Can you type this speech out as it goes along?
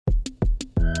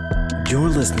You're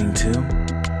listening to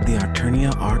the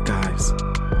Arternia Archives.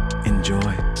 Enjoy.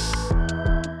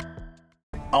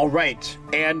 All right,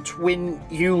 and when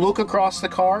you look across the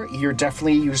car, you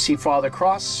see Father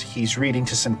Cross. He's reading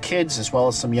to some kids as well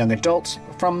as some young adults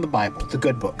from the Bible, the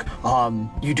good book.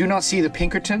 You do not see the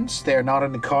Pinkertons. They're not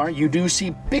in the car. You do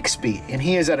see Bixby, and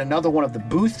he is at another one of the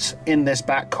booths in this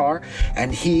back car,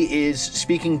 and he is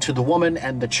speaking to the woman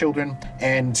and the children,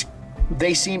 and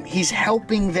he's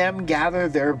helping them gather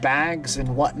their bags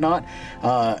and whatnot,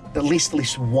 at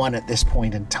least one at this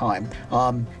point in time.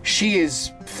 She is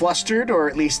flustered, or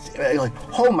at least like,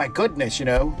 oh my goodness,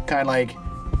 kind of like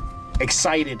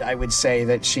excited, I would say,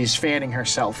 that she's fanning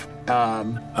herself.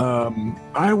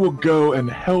 I will go and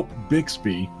help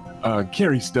Bixby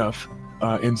carry stuff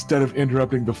instead of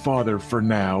interrupting the father for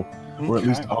now, or at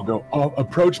least I'll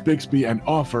approach Bixby and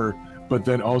offer, but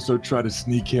then also try to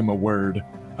sneak him a word.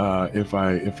 If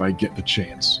I get the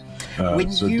chance.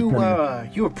 When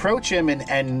you approach him and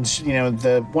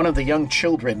one of the young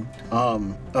children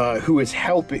who is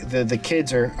helping the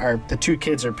kids the two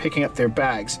kids are picking up their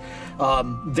bags.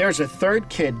 There's a third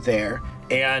kid there,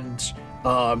 and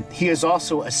he is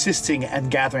also assisting and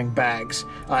gathering bags.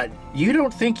 You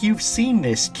don't think you've seen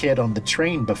this kid on the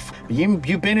train before.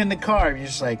 You've been in the car. You're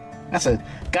just like,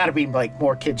 gotta be like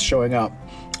more kids showing up,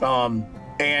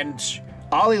 and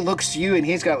Ollie looks to you, and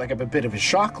he's got like a bit of a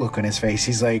shock look on his face.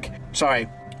 He's like, sorry,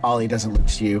 Ollie doesn't look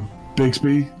to you.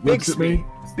 Bixby looks at me?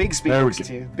 Bixby looks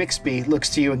to you. Bixby looks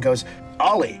to you and goes,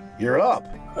 Ollie, you're up.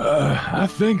 I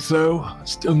think so.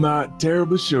 Still not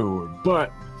terribly sure,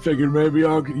 but figured maybe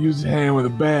I could use a hand with a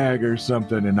bag or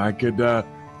something, and I could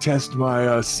test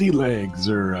my sea legs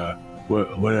or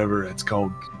whatever it's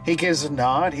called. He gives a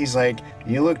nod. He's like,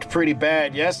 you looked pretty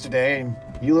bad yesterday, and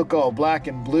you look all black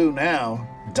and blue now.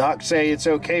 Doc say it's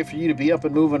okay for you to be up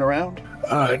and moving around?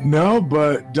 No,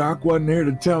 but Doc wasn't here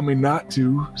to tell me not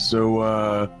to, so,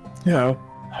 I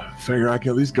figure I can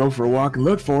at least go for a walk and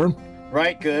look for him.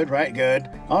 Right, good.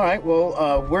 All right,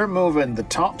 well, we're moving the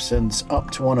Thompsons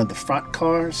up to one of the front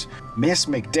cars. Miss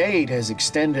McDade has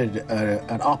extended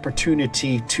an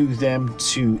opportunity to them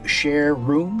to share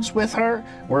rooms with her.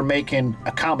 We're making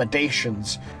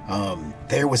accommodations.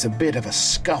 There was a bit of a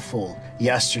scuffle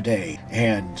yesterday,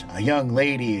 and a young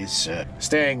lady is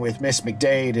staying with Miss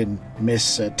McDade, and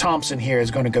Miss Thompson here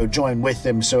is going to go join with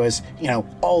them, so as,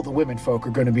 all the women folk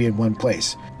are going to be in one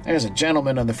place. There's a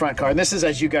gentleman on the front car, and this is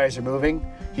as you guys are moving.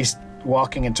 He's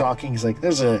walking and talking. He's like,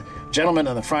 there's a gentleman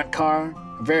in the front car,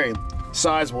 a very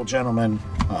sizable gentleman,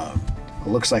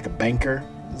 looks like a banker.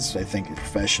 This is, I think, his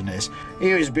profession is.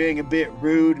 He was being a bit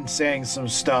rude and saying some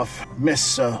stuff.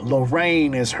 Miss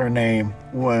Lorraine is her name.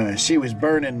 She was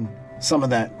burning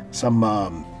I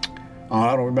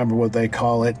don't remember what they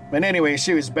call it. But anyway,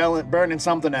 she was burning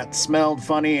something that smelled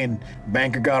funny, and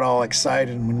banker got all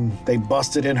excited. And when they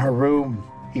busted in her room,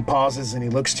 he pauses and he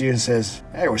looks to you and says,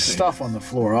 there was stuff on the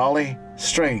floor, Ollie.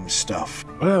 Strange stuff.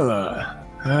 Well,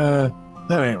 that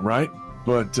ain't right.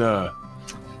 But, I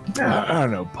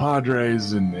don't know,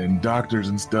 padres and doctors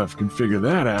and stuff can figure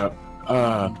that out.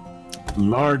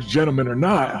 Large gentlemen or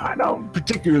not, I don't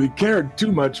particularly care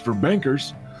too much for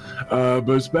bankers. But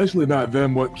especially not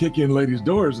them what kick in ladies'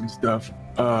 doors and stuff.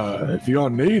 If y'all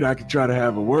need, I could try to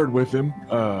have a word with him.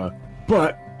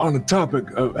 But on the topic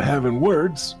of having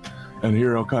words, and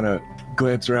here I'll kind of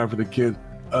glance around for the kid.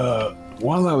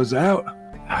 While I was out,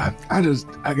 I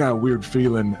got a weird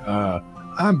feeling.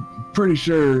 I'm pretty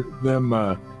sure them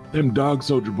dog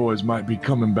soldier boys might be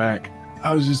coming back.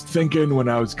 I was just thinking when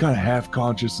I was kind of half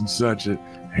conscious and such that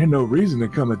ain't no reason to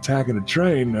come attacking a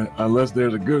train unless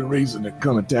there's a good reason to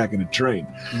come attacking a train.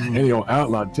 Any old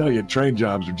outlaw tell you train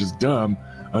jobs are just dumb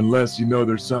unless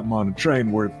there's something on a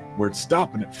train worth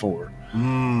stopping it for.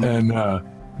 And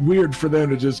weird for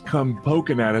them to just come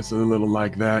poking at us a little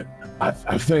like that.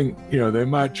 I think they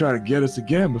might try to get us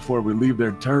again before we leave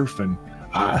their turf, and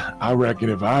I reckon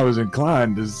if I was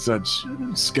inclined to such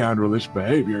scoundrelish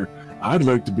behavior, I'd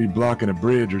look to be blocking a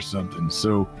bridge or something.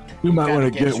 So we might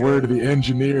want to get word to the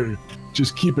engineer,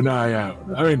 just keep an eye out.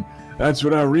 I mean, that's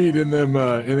what I read in them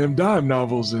dime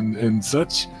novels and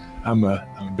such. I'm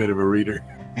a bit of a reader.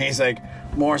 He's like,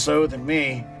 more so than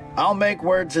me. I'll make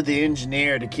word to the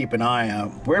engineer to keep an eye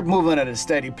out. We're moving at a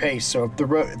steady pace, so if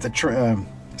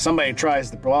somebody tries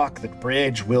to block the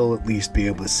bridge, we'll at least be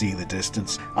able to see the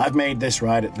distance. I've made this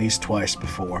ride at least twice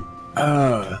before.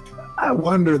 I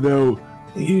wonder though,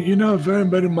 if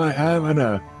anybody might have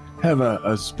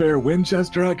a spare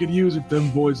Winchester I could use if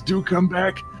them boys do come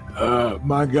back.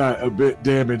 Mine got a bit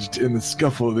damaged in the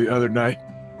scuffle the other night.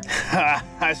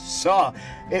 I saw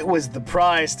it was the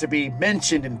prize to be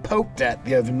mentioned and poked at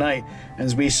the other night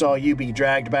as we saw you be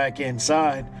dragged back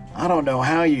inside. I don't know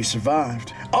how you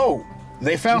survived. Oh,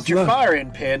 they found your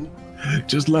firing pin.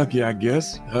 Just lucky, I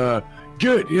guess.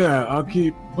 Good, yeah, I'll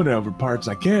keep whatever parts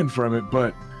I can from it,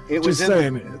 but it was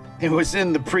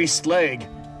in the priest's leg.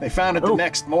 They found it the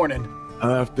next morning.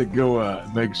 I'll have to go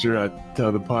make sure I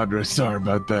tell the Padre sorry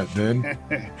about that then.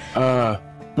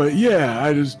 But yeah,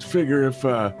 I just figure if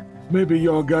maybe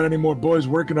y'all got any more boys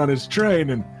working on his train,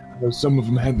 and I know some of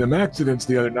them had them accidents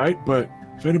the other night, but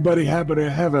if anybody happened to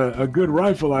have a good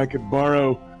rifle I could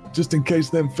borrow, just in case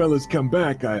them fellas come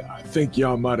back, I think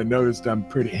y'all might have noticed I'm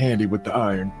pretty handy with the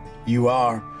iron. You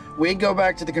are. We go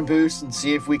back to the caboose and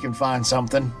see if we can find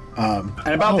something. And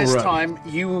about this time,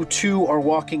 you two are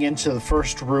walking into the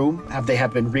first room. They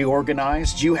have been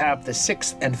reorganized. You have the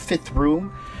 6th and 5th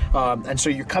room. And so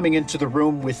you're coming into the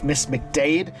room with Miss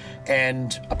McDade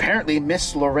and apparently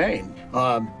Miss Lorraine.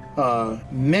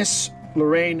 Miss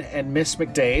Lorraine and Miss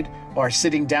McDade are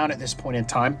sitting down at this point in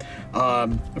time.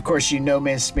 Of course, you know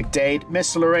Miss McDade.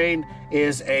 Miss Lorraine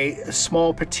is a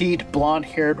small, petite,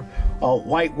 blonde-haired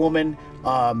white woman,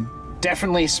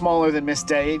 definitely smaller than Miss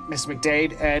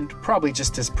McDade, and probably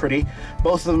just as pretty.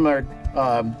 Both of them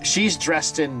are, she's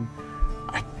dressed in,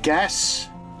 I guess,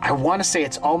 I want to say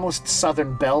it's almost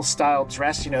Southern Belle style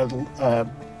dress,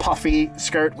 puffy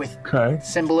skirt with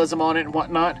symbolism on it and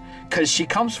whatnot, because she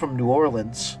comes from New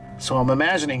Orleans. So I'm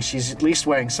imagining she's at least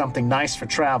wearing something nice for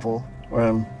travel,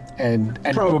 and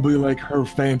probably like her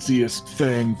fanciest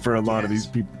thing for a lot of these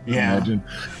people. Yeah, imagine.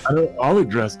 I know Ollie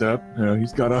dressed up.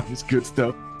 He's got all his good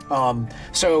stuff.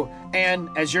 So, and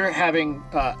as you're having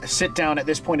a sit down at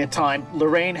this point in time,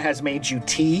 Lorraine has made you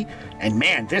tea, and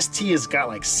man, this tea has got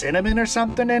like cinnamon or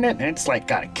something in it, and it's like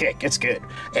got a kick. It's good.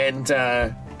 And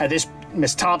this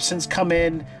Miss Thompson's come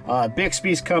in,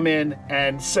 Bixby's come in,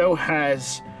 and so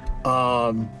has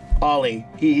Ollie.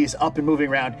 He's up and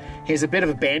moving around. He has a bit of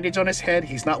a bandage on his head.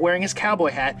 He's not wearing his cowboy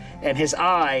hat, and his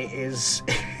eye is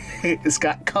it's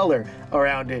got color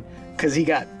around it because he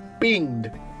got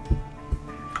binged.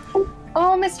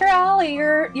 Oh, Mr. Ollie,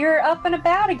 you're up and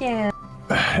about again.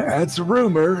 That's a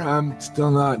rumor. I'm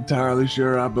still not entirely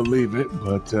sure I believe it,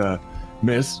 but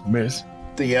Miss.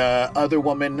 The other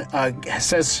woman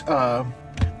says,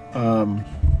 man,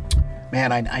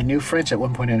 I knew French at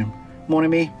one point in him. Mon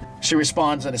ami. She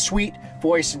responds in a sweet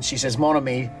voice, and she says, Mon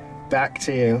ami, back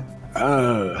to you.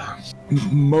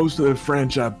 Most of the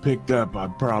French I picked up, I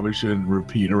probably shouldn't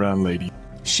repeat around lady.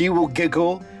 She will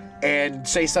giggle and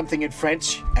say something in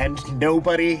French, and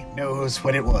nobody knows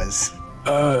what it was.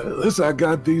 Listen, I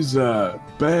got these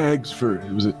bags for,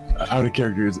 was it out of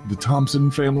character? Is it the Thompson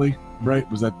family, right?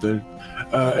 Was that the...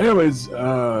 anyways,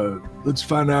 let's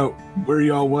find out where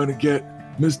y'all want to get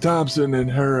Miss Thompson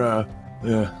and her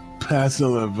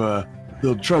passel of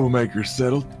little troublemakers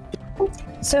settled.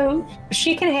 So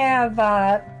she can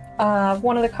have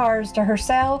one of the cars to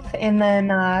herself, and then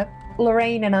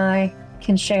Lorraine and I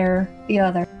can share the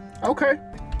other. Okay.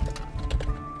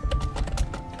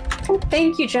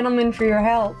 Thank you, gentlemen, for your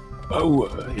help. Oh,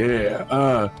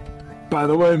 yeah. By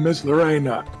the way, Miss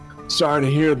Lorraine, sorry to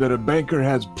hear that a banker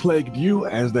has plagued you,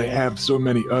 as they have so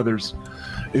many others.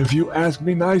 If you ask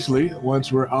me nicely, once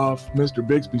we're off Mr.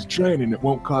 Bixby's train and it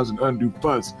won't cause an undue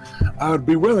fuss, I would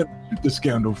be willing to shoot the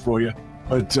scoundrel for you.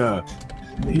 But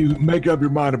you make up your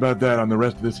mind about that on the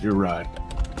rest of this here ride.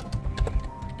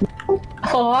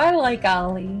 Oh, I like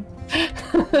Ollie.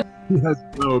 He has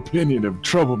no opinion of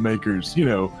troublemakers,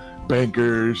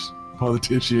 bankers,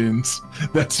 politicians,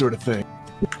 that sort of thing.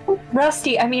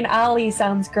 Rusty, Ollie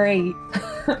sounds great.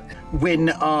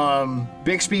 When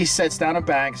Bixby sets down her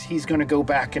bags, he's going to go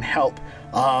back and help.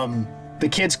 The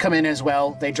kids come in as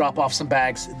well. They drop off some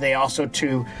bags. They also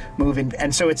too move in,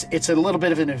 and so it's a little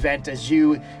bit of an event as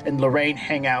you and Lorraine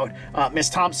hang out. Miss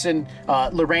Thompson,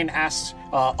 Lorraine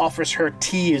offers her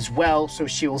tea as well, so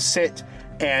she will sit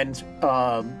and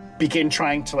begin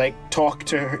trying to talk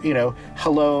to her.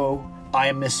 Hello, I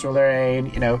am Miss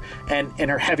Lorraine. And in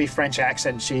her heavy French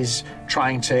accent, she's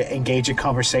trying to engage in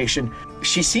conversation.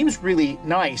 She seems really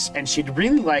nice, and she'd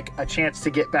really like a chance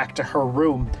to get back to her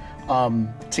room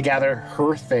to gather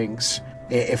her things,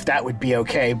 if that would be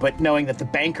okay. But knowing that the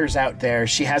banker's out there,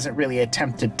 she hasn't really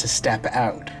attempted to step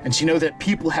out. And she knows that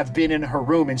people have been in her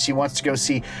room, and she wants to go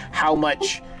see how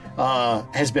much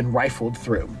has been rifled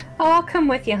through. Oh, I'll come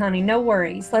with you, honey. No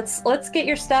worries. Let's get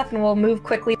your stuff, and we'll move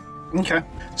quickly. Okay.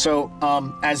 So,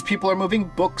 as people are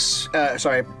moving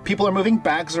people are moving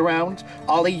bags around.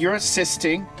 Ollie, you're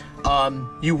assisting.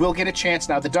 You will get a chance.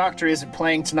 Now, the doctor isn't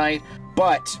playing tonight,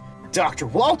 but Dr.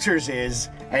 Walters is,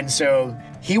 and so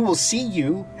he will see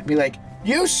you and be like,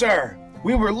 "You, sir,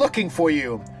 we were looking for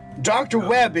you. Dr.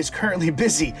 Webb is currently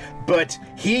busy, but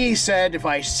he said if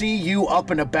I see you up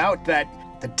and about that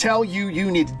to tell you you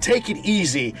need to take it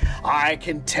easy. I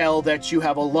can tell that you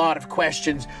have a lot of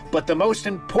questions, but the most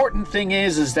important thing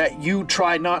is that you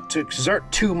try not to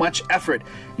exert too much effort.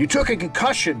 You took a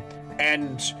concussion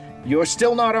and you're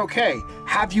still not okay.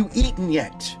 Have you eaten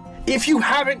yet? If you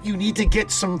haven't, you need to get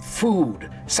some food,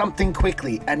 something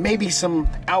quickly, and maybe some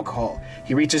alcohol."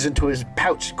 He reaches into his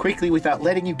pouch quickly without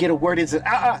letting you get a word in, says,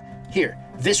 "Here,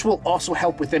 this will also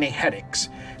help with any headaches."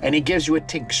 And he gives you a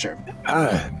tincture.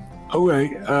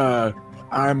 Okay,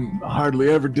 I'm hardly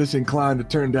ever disinclined to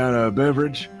turn down a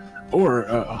beverage or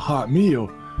a hot meal,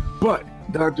 but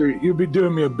Doctor, you'd be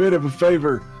doing me a bit of a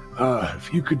favor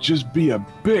if you could just be a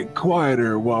bit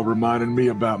quieter while reminding me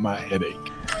about my headache.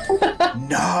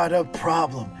 Not a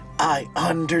problem. I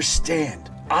understand.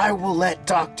 I will let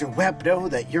Dr. Webb know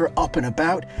that you're up and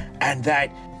about and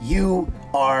that you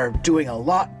are doing a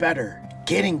lot better.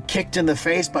 Getting kicked in the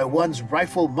face by one's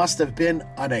rifle must have been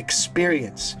an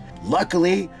experience.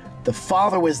 Luckily, the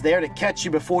father was there to catch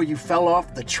you before you fell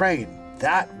off the train.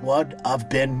 That would have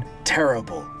been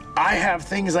terrible. I have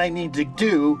things I need to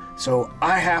do, so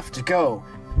I have to go.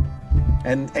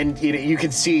 And you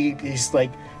can see he's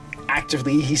like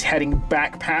actively, he's heading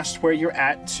back past where you're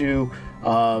at to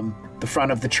the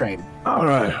front of the train. All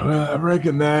right, well, I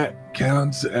reckon that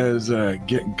counts as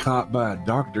getting caught by a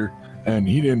doctor, and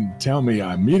he didn't tell me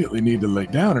I immediately need to lay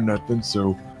down or nothing,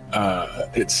 so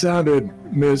it sounded,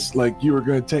 Miss, like you were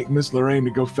going to take Miss Lorraine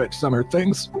to go fetch some of her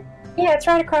things. Yeah, it's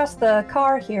right across the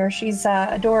car here. She's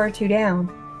a door or two down.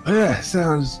 Yeah,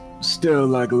 sounds still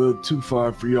like a little too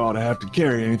far for y'all to have to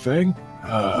carry anything.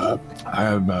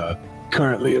 I'm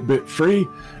currently a bit free,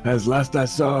 as last I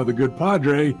saw the good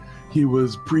Padre, he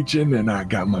was preaching, and I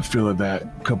got my fill of that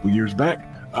a couple years back.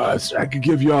 So I could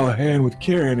give y'all a hand with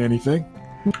carrying anything.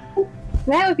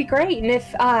 That would be great. And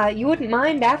if you wouldn't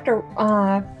mind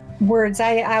afterwards,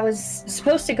 I was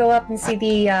supposed to go up and see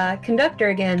the conductor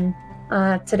again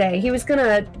today. He was going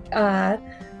to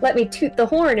let me toot the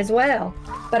horn as well,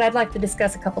 but I'd like to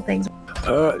discuss a couple things.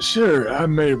 Sure, I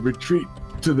may retreat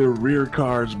to the rear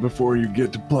cars before you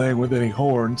get to playing with any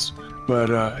horns. But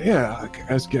yeah, I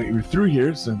guess get you through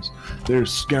here since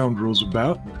there's scoundrels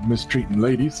about mistreating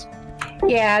ladies.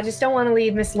 Yeah, I just don't want to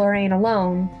leave Miss Lorraine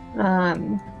alone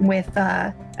and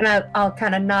I'll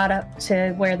kind of nod up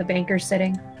to where the banker's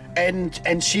sitting.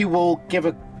 And she will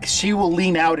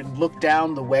lean out and look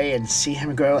down the way and see him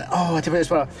and go, "Oh,"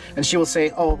 and she will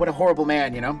say, "Oh, what a horrible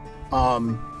man," you know?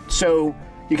 So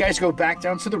you guys go back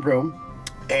down to the room,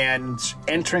 and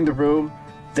entering the room,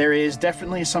 there is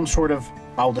definitely some sort of,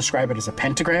 I'll describe it as a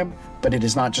pentagram, but it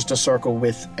is not just a circle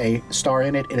with a star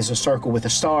in it. It is a circle with a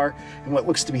star and what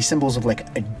looks to be symbols of like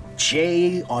a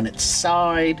J on its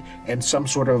side and some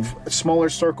sort of smaller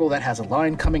circle that has a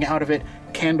line coming out of it.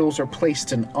 Candles are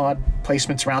placed in odd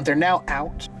placements around. They're now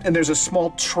out. And there's a small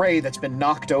tray that's been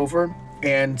knocked over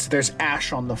and there's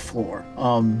ash on the floor.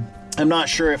 I'm not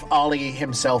sure if Ollie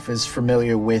himself is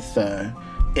familiar with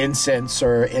incense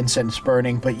or incense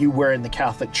burning, but you were in the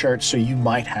Catholic Church, so you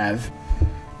might have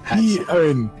had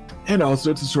and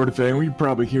also it's the sort of thing we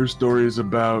probably hear stories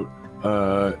about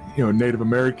Native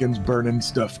Americans burning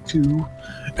stuff too,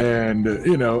 and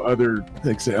other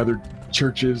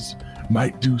churches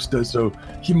might do stuff, so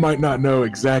he might not know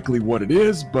exactly what it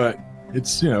is, but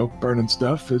it's burning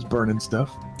stuff is burning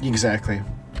stuff. Exactly.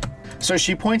 So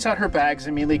she points out her bags,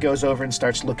 immediately goes over and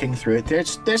starts looking through it.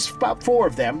 There's about 4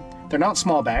 of them. They're not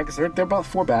small bags. They're about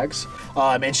 4 bags.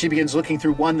 And she begins looking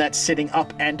through one that's sitting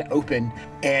up and open.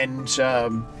 And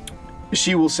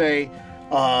she will say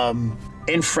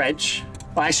in French,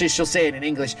 well, actually she'll say it in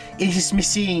English, "It is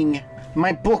missing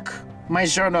my book, my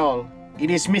journal.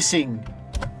 It is missing."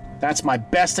 That's my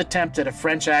best attempt at a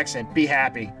French accent. Be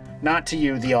happy. Not to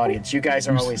you, the audience. You guys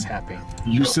are always happy.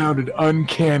 You sounded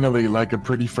uncannily like a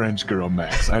pretty French girl,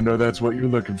 Max. I know that's what you're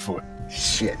looking for.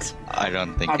 Shit. I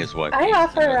don't think his wife. I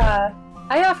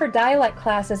offer dialect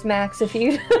classes, Max. If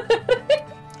you.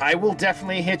 I will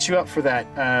definitely hit you up for that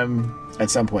at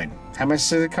some point. How much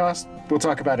does it cost? We'll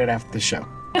talk about it after the show.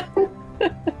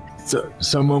 So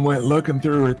someone went looking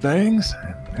through her things?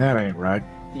 That ain't right.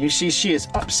 You see, she is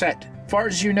upset. As far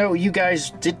as you know, you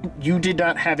guys did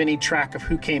not have any track of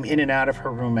who came in and out of her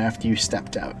room after you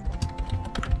stepped out.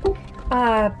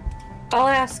 I'll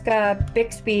ask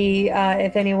Bixby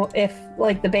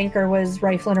if the banker was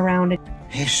rifling around.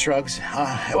 He shrugs.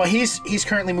 Well, he's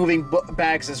currently moving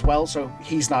bags as well, so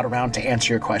he's not around to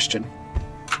answer your question.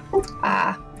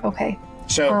 Okay.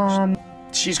 So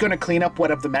she's going to clean up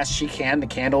whatever the mess she can, the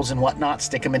candles and whatnot,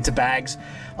 stick them into bags.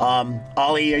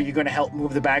 Ollie, are you going to help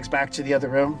move the bags back to the other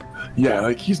room? Yeah,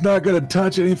 like he's not gonna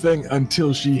touch anything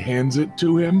until she hands it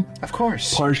to him. Of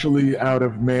course. Partially out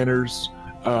of manners,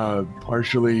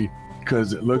 partially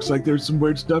because it looks like there's some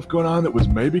weird stuff going on that was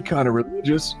maybe kind of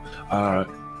religious.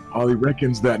 Ollie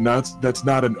reckons that's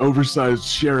not an oversized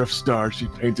sheriff star she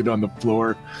painted on the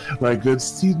floor. Like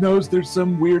that's, he knows there's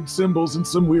some weird symbols and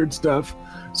some weird stuff.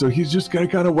 So he's just gonna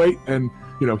kind of wait, and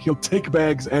he'll take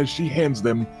bags as she hands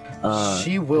them.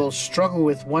 She will struggle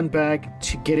with one bag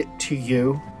to get it to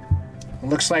you. It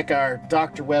looks like our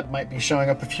Dr. Webb might be showing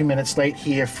up a few minutes late.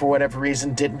 He, for whatever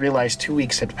reason, didn't realize 2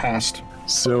 weeks had passed.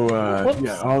 So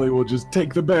yeah, Ollie will just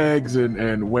take the bags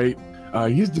and wait.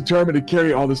 He's determined to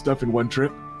carry all this stuff in one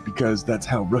trip, because that's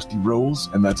how Rusty rolls,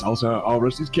 and that's also how all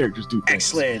Rusty's characters do things.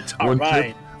 Excellent. All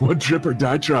right. One trip or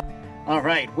die trying. All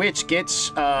right. Which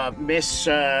gets Miss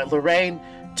Lorraine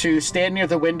to stand near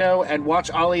the window and watch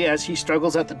Ollie as he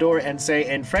struggles at the door and say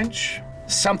in French,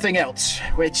 something else,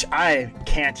 which I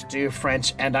can't do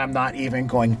French, and I'm not even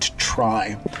going to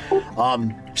try.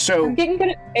 So I'm getting good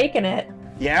at faking it.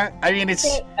 Yeah, I mean,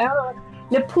 it's...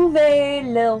 Ne pouvez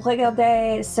le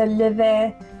regarder se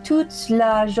lever toute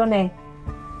la journée.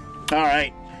 All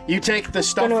right. You take the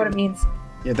stuff... I don't know what it means.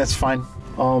 Yeah, that's fine.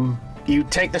 You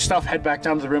take the stuff, head back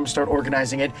down to the room, start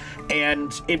organizing it,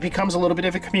 and it becomes a little bit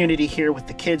of a community here with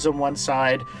the kids on one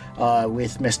side,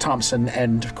 with Miss Thompson,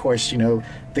 and of course,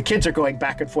 the kids are going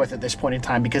back and forth at this point in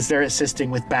time because they're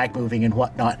assisting with bag moving and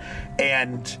whatnot.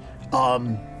 And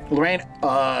Lorraine,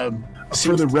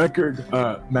 for the record,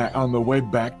 Matt, on the way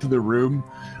back to the room,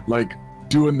 like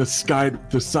doing the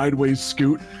sideways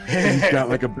scoot, and he's got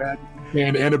like a bag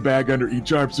and a bag under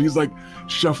each arm, so he's like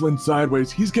shuffling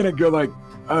sideways. He's gonna go like,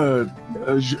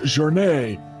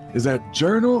 journée. Is that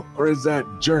journal or is that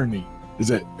journey? Is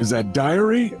that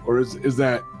diary or is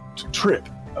that trip?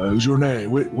 Journée.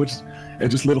 Which, and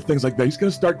just little things like that. He's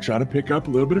gonna start trying to pick up a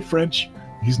little bit of French.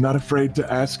 He's not afraid to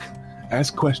ask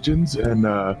questions, and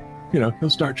he'll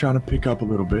start trying to pick up a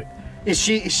little bit.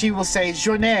 She will say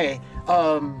journée.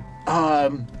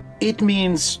 It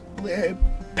means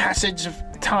passage of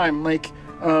time, like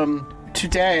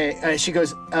today. She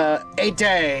goes a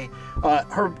day.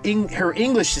 Her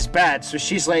English is bad, so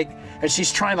she's like, and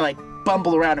she's trying to like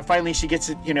bumble around, and finally she gets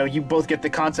it. You both get the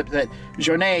concept that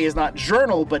journée is not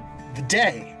journal, but the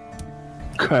day.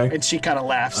 Okay. And she kind of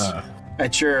laughs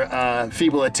at your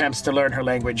feeble attempts to learn her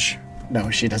language. No,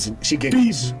 she doesn't. She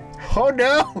giggles. Oh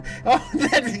no! Oh,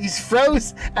 he's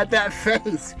froze at that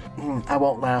face. I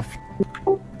won't laugh.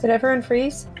 Did everyone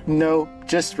freeze? No,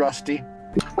 just Rusty.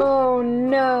 Oh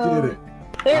no! Did it?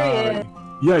 There he is.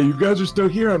 Yeah, you guys are still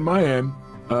here on my end.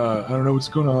 I don't know what's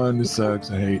going on. This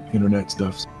sucks. I hate internet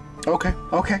stuff. Okay.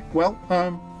 Well,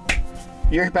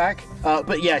 you're back.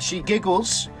 But yeah, she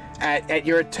giggles at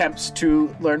your attempts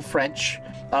to learn French.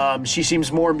 She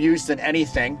seems more amused than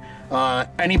anything.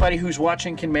 Anybody who's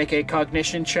watching can make a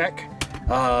cognition check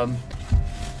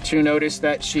to notice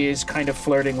that she is kind of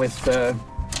flirting with...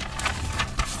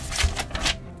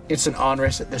 It's an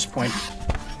onerous at this point.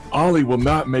 Ollie will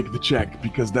not make the check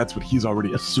because that's what he's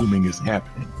already assuming is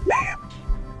happening.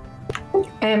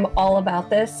 I am all about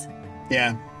this.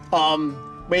 Yeah.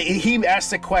 He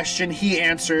asked a question, he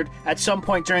answered. At some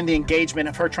point during the engagement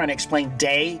of her trying to explain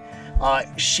day,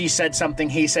 she said something,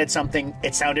 he said something,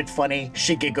 it sounded funny,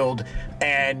 she giggled,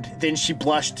 and then she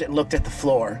blushed and looked at the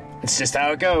floor. It's just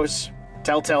how it goes.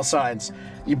 Telltale signs.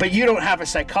 But you don't have a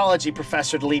psychology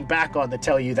professor to lean back on to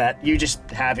tell you that. You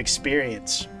just have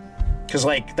experience. Because,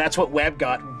 that's what Webb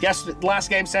got. Yes, last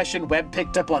game session, Webb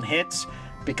picked up on hints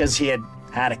because he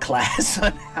had a class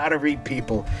on how to read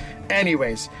people.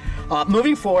 Anyways,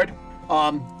 moving forward,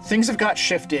 things have got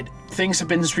shifted. Things have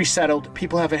been resettled.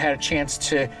 People haven't had a chance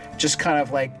to just kind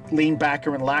of lean back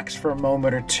and relax for a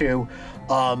moment or two.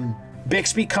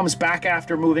 Bixby comes back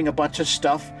after moving a bunch of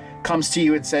stuff, comes to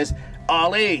you and says,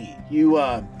 Ollie,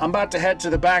 I'm about to head to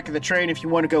the back of the train if you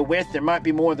want to go with. There might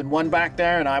be more than one back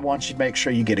there, and I want you to make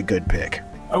sure you get a good pick.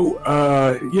 Oh,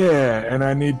 yeah, and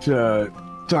I need to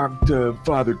talk to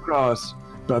Father Cross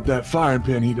about that firing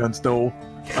pin he done stole.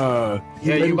 Yeah,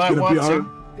 you might want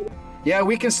to. Yeah,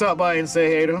 we can stop by and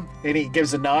say hey to him. And he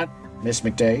gives a nod. Miss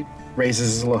McDade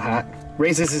raises his little hat.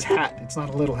 Raises his hat. It's not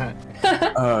a little hat.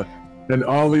 Then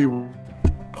Ollie...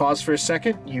 Pause for a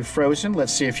second. You've frozen.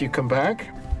 Let's see if you come back.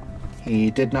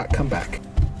 He did not come back.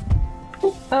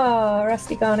 Oh,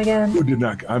 Rusty gone again. Who did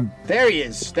not? There he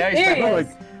is. There he is.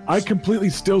 I completely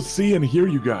still see and hear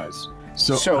you guys.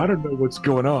 So I don't know what's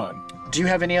going on. Do you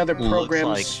have any other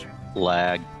programs? Looks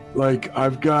like lag.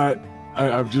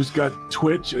 I've just got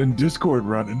Twitch and Discord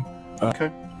running.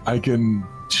 Okay. I can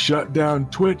shut down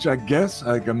Twitch, I guess.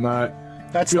 Like I'm not.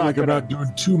 That's feel not like I'm not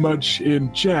doing too much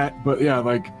in chat, but yeah,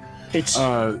 like It's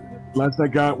last I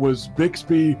got was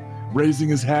Bixby raising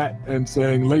his hat and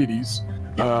saying "ladies."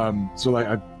 So like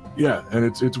and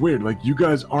it's weird. Like you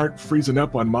guys aren't freezing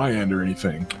up on my end or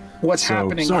anything. what's So,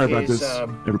 happening sorry about is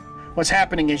this. what's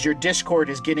happening is your Discord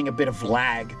is getting a bit of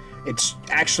lag. It's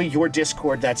actually your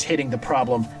Discord that's hitting the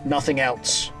problem, nothing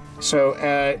else. So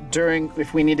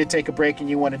if we need to take a break and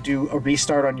you want to do a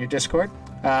restart on your Discord,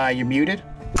 you're muted.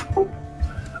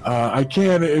 I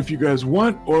can if you guys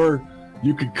want, or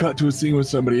you could cut to a scene with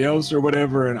somebody else or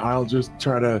whatever, and I'll just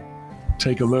try to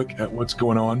take a look at what's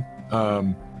going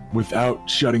on without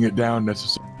shutting it down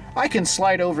necessarily. I can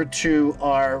slide over to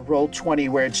our Roll20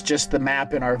 where it's just the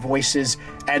map and our voices,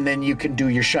 and then you can do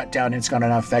your shutdown and it's going to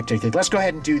not affect anything. Let's go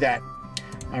ahead and do that.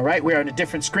 All right, we're on a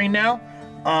different screen now.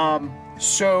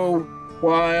 So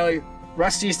while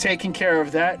Rusty's taking care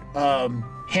of that,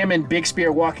 him and Bixby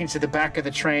are walking to the back of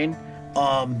the train.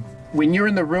 When you're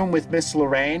in the room with Miss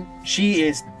Lorraine, she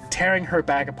is tearing her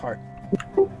bag apart.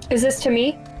 Is this to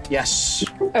me? Yes.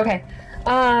 Okay.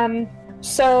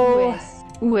 So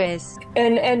Whisk.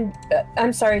 and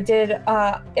I'm sorry. Did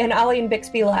and Ollie and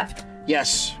Bixby left?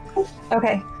 Yes.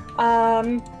 Okay.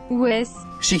 Whisk.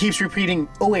 She keeps repeating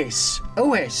OS,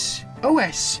 OS,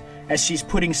 OS as she's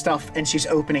putting stuff and she's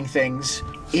opening things.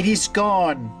 It is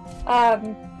gone.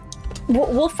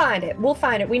 We'll find it. We'll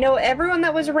find it. We know everyone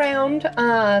that was around.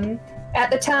 At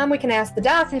the time, we can ask the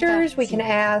doctors. We can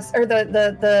ask, or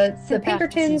the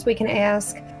Pinkertons. We can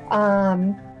ask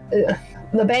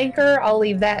the banker. I'll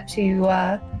leave that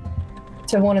to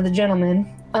one of the gentlemen.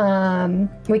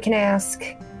 We can ask.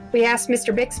 We asked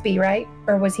Mr. Bixby, right?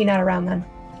 Or was he not around then?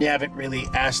 You haven't really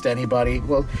asked anybody.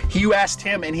 Well, you asked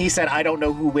him, and he said, "I don't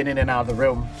know who went in and out of the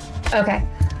room." Okay.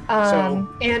 So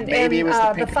maybe it was the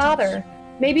the Pinkertons. father.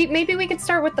 Maybe we could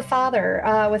start with the father,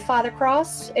 with Father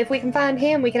Cross. If we can find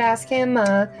him, we could ask him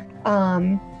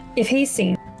if he's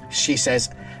seen. She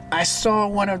says, "I saw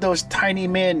one of those tiny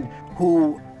men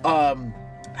who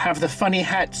have the funny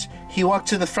hats. He walked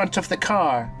to the front of the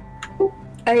car."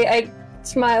 I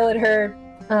smile at her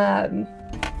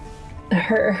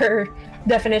her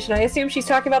definition. I assume she's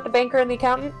talking about the banker and the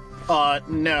accountant.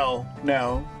 No.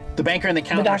 The banker and the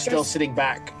accountant are still doctors? sitting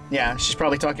back. Yeah, she's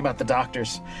probably talking about the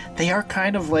doctors. They are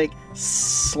kind of like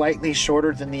slightly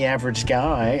shorter than the average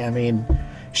guy. I mean,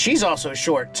 she's also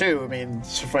short too. I mean,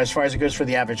 as far as it goes for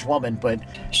the average woman, but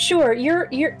Sure. You're.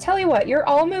 Tell you what. You're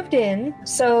all moved in.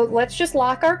 So let's just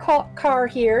lock our car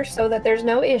here so that there's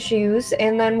no issues,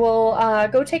 and then we'll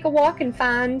go take a walk and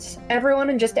find everyone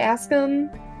and just ask them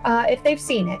if they've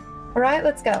seen it. All right.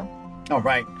 Let's go. all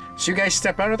right. So you guys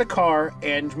step out of the car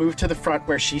and move to the front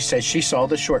where she says she saw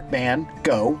the short man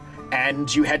go.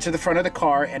 And you head to the front of the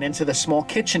car and into the small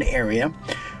kitchen area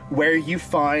where you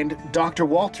find Dr.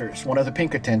 Walters, one of the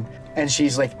Pinkerton. And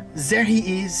she's like, "There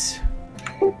he is."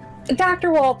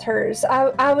 Dr. Walters,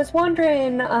 I was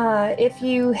wondering if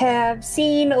you have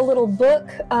seen a little book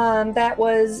that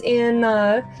was in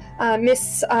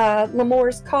Miss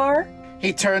Lamore's car.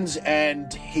 He turns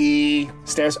and he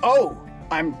stares. "Oh,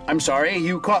 I'm sorry.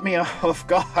 You caught me off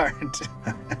guard."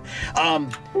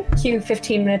 Cue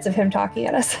 15 minutes of him talking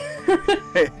at us.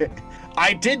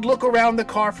 I did look around the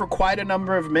car for quite a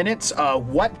number of minutes.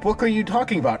 What book are you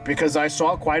talking about? Because I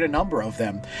saw quite a number of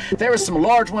them. There were some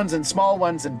large ones and small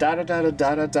ones and da da da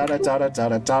da da da da da da da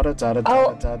da da da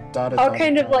da da da. I'll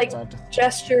kind of like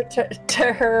gesture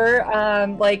to her,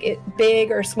 like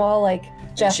big or small, like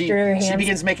gesture hands. She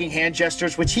begins making hand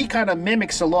gestures, which he kind of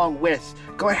mimics along with.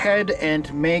 Go ahead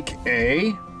and make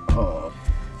a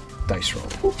dice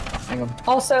roll. Hang on.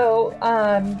 Also,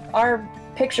 our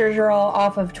pictures are all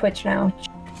off of Twitch now.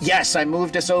 Yes, I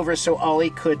moved us over so Ollie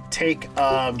could take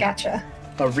Gotcha.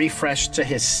 a refresh to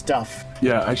his stuff.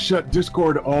 Yeah, I shut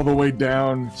Discord all the way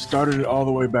down, started it all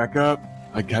the way back up.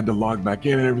 I had to log back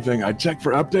in and everything. I checked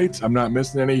for updates. I'm not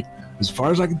missing any. As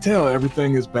far as I can tell,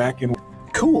 everything is back in.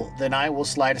 Cool. Then I will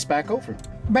slide us back over.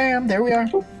 Bam, there we are.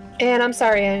 And I'm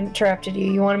sorry I interrupted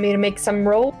you. You wanted me to make some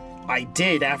roll? I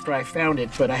did after I found it,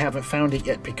 but I haven't found it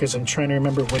yet because I'm trying to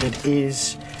remember what it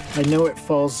is. I know it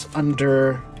falls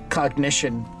under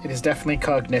cognition. It is definitely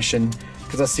cognition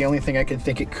because that's the only thing I can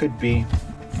think it could be.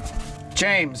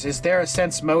 James, is there a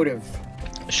sense motive?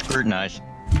 Scrutinize.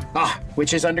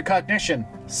 Which is under cognition.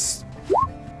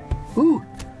 Ooh,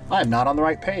 I'm not on the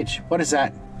right page. What is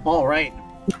that? All right.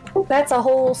 That's a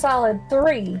whole solid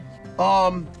 3.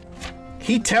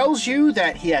 He tells you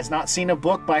that he has not seen a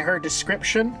book by her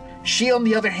description. She, on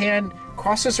the other hand,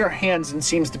 crosses her hands and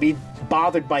seems to be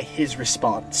bothered by his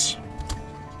response.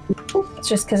 It's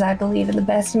just because I believe in the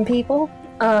best in people.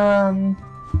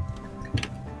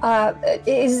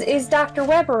 Is Dr.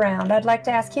 Webb around? I'd like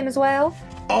to ask him as well.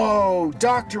 Oh,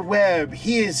 Dr. Webb,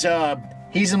 he's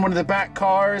in one of the back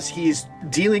cars. He's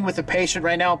dealing with a patient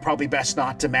right now. Probably best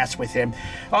not to mess with him.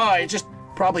 It's just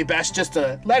probably best just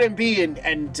to let him be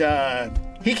and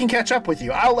he can catch up with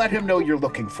you. I'll let him know you're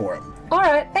looking for him. All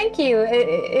right, thank you.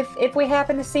 If we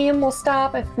happen to see him, we'll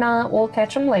stop. If not, we'll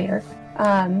catch him later.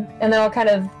 And then I'll kind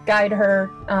of guide her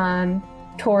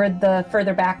toward the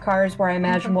further back cars where I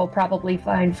imagine we'll probably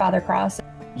find Father Cross.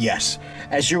 Yes.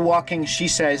 As you're walking, she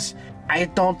says, I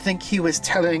don't think he was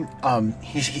telling,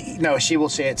 no, she will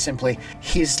say it simply,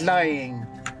 he's lying.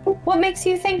 What makes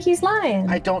you think he's lying?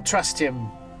 I don't trust him.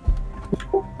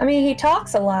 I mean, he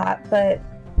talks a lot, but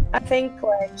I think,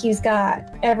 like, he's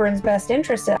got everyone's best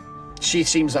interest at. She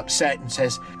seems upset and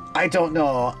says, I don't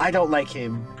know, I don't like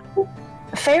him.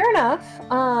 Fair enough.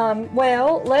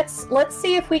 Well, let's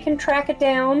see if we can track it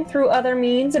down through other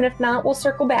means, and if not, we'll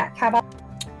circle back. How about?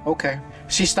 Okay.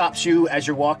 She stops you as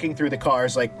you're walking through the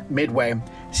cars, like midway.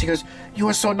 She goes, you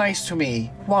are so nice to me.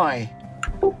 Why?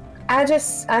 I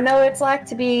know it's like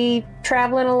to be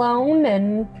traveling alone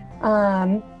and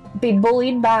be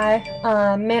bullied by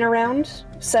men around.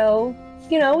 So,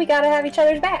 we gotta have each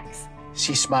other's backs.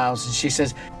 She smiles and she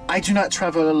says, I do not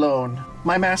travel alone.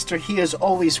 My master, he is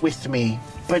always with me,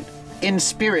 but in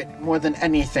spirit more than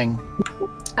anything.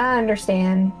 I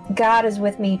understand. God is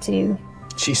with me too.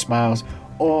 She smiles.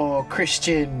 Oh,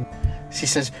 Christian. She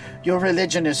says, your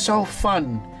religion is so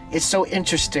fun. It's so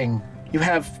interesting. You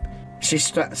have... She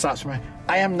stops for me.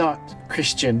 I am not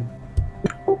Christian.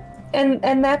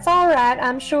 And that's all right.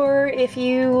 I'm sure if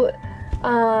you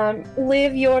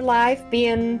live your life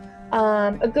being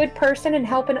a good person and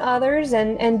helping others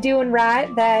and doing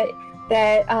right, that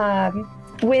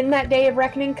when that day of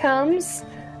reckoning comes,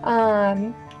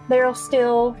 there'll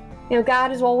still,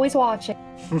 God is always watching.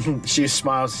 She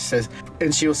smiles and says,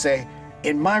 and she'll say,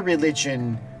 in my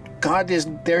religion,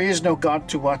 there is no God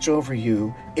to watch over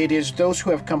you. It is those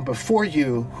who have come before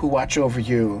you who watch over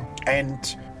you.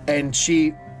 And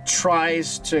she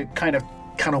tries to kind of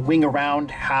wing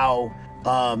around how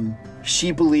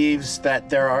she believes that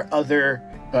there are other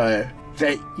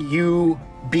that you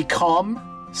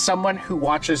become someone who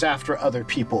watches after other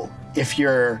people if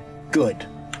you're good.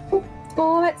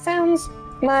 Well, that sounds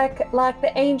like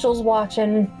the angels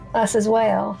watching us as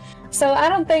well. So I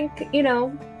don't think,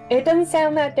 it doesn't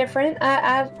sound that different.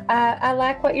 I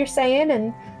like what you're saying,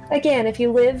 and again, if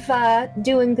you live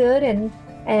doing good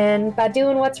and by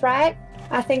doing what's right,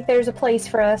 I think there's a place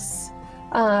for us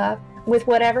with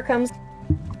whatever comes.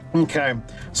 Okay,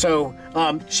 so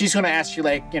she's going to ask you,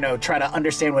 try to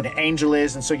understand what an angel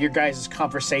is, and so your guys'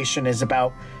 conversation is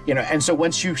about, and so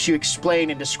once you explain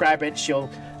and describe it, she'll,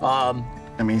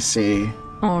 let me see.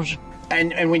 Ange.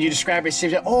 And when you describe it, she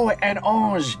says, oh, an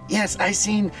ange. Yes, I've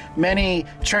seen many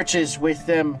churches with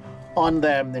them on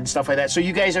them and stuff like that. So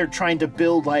you guys are trying to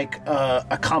build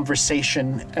a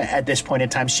conversation at this point in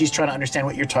time. She's trying to understand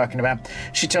what you're talking about.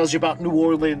 She tells you about New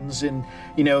Orleans and,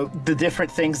 the different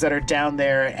things that are down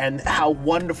there and how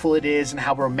wonderful it is and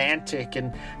how romantic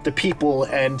and the people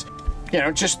and,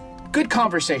 just good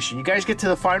conversation. You guys get to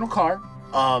the final car.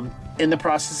 In the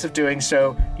process of doing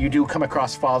so, you do come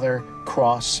across Father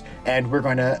Cross, and we're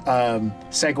going to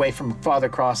segue from Father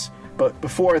Cross. But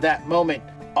before that moment,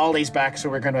 Ollie's back, so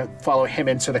we're going to follow him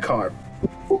into the car.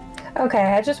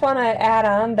 Okay, I just want to add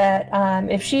on that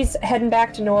if she's heading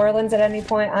back to New Orleans at any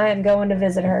point, I am going to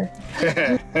visit her.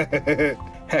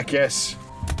 Heck yes.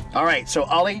 All right, so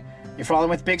Ollie, you're following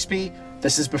with Bixby.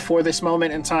 This is before this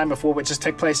moment in time, before what just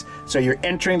took place. So you're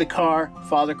entering the car.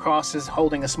 Father Cross is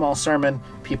holding a small sermon.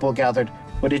 People gathered.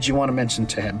 What did you want to mention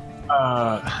to him?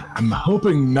 I'm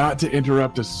hoping not to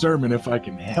interrupt a sermon if I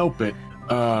can help it.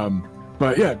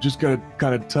 But yeah, just gonna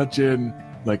kind of touch in,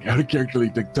 out of character,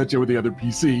 touch in with the other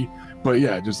PC. But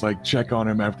yeah, just check on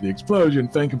him after the explosion,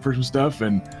 thank him for some stuff,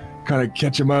 and kind of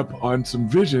catch him up on some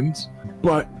visions.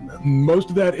 But most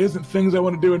of that isn't things I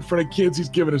want to do in front of kids he's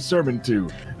giving a sermon to.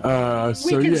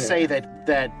 We can say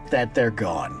that they're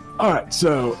gone. All right,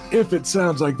 so if it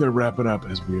sounds like they're wrapping up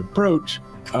as we approach,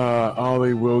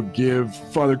 Ollie will give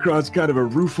Father Cross kind of a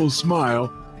rueful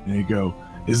smile, and he'd go,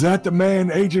 is that the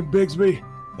man, Agent Bigsby?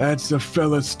 That's the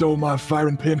fella stole my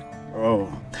firing pin.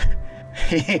 Oh.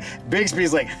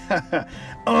 Bigsby's like,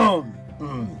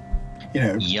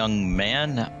 Young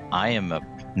man, I am a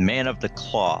man of the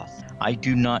cloth. I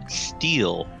do not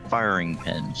steal firing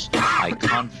pins. I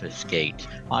confiscate.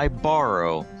 I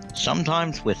borrow,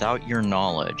 sometimes without your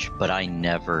knowledge, but I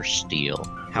never steal.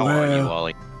 How are you,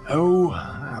 Ollie? Oh,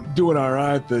 I'm doing all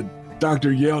right. The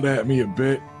doctor yelled at me a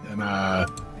bit. and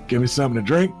give me something to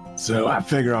drink, so I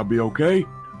figure I'll be okay.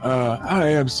 I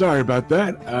am sorry about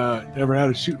that. Never had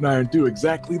a shooting iron do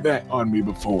exactly that on me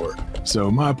before. So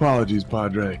my apologies,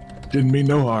 Padre. Didn't mean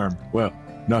no harm. Well,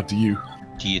 not to you.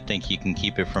 Do you think you can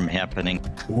keep it from happening?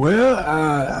 Well,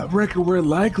 I reckon we're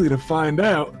likely to find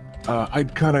out.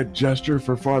 I'd kind of gesture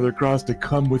for Father Cross to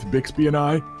come with Bixby and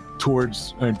I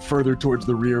further towards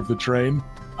the rear of the train.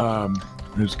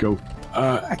 Let's go.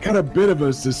 I got a bit of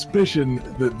a suspicion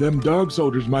that them dog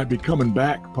soldiers might be coming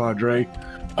back, Padre.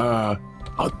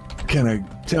 I'll kind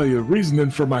of tell you the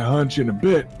reasoning for my hunch in a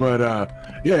bit, but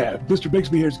yeah, Mr.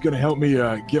 Bixby here is going to help me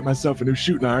get myself a new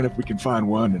shooting iron if we can find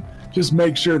one, and just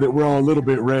make sure that we're all a little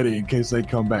bit ready in case they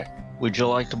come back. Would you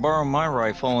like to borrow my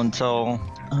rifle until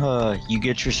you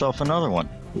get yourself another one?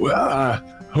 Well,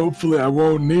 hopefully I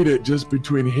won't need it just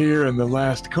between here and the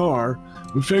last car.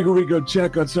 We figure we'd go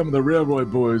check on some of the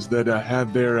railroad boys that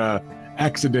had their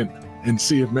accident and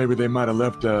see if maybe they might have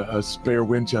left a spare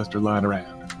Winchester lying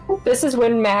around. This is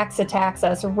when Max attacks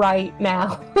us right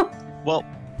now. Well,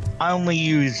 I only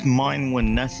use mine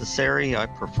when necessary. I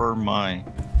prefer my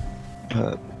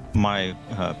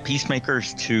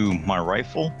peacemakers to my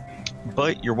rifle,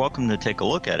 but you're welcome to take a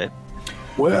look at it.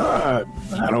 Well,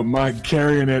 I don't mind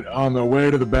carrying it on the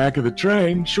way to the back of the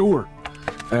train, sure.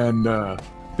 And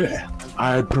yeah,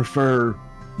 I prefer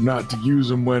not to use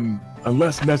them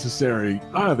unless necessary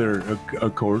either,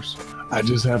 of course. I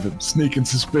just have a sneaking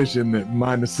suspicion that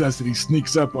my necessity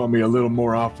sneaks up on me a little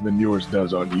more often than yours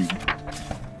does on you.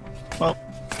 Well,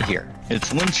 here.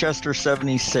 It's Winchester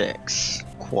 76.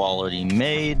 Quality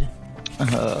made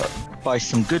by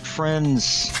some good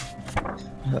friends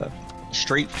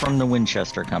straight from the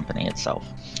Winchester Company itself.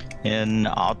 And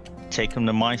I'll take them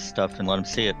to my stuff and let them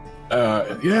see it.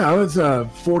 Yeah, I was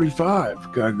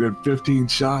 45. Got a good 15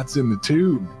 shots in the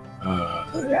tube.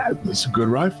 Yeah, it's a good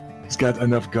rifle. He's got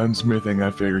enough gunsmithing,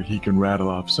 I figure he can rattle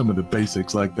off some of the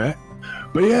basics like that.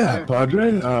 But yeah,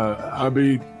 Padre, I'll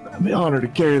be honored to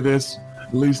carry this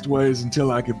leastways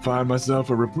until I can find myself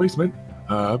a replacement.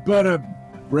 But I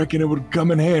reckon it would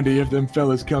come in handy if them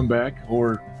fellas come back,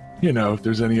 or, if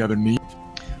there's any other need.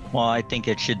 Well, I think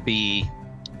it should be,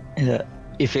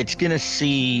 if it's going to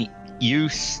see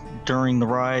use during the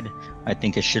ride, I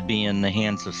think it should be in the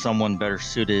hands of someone better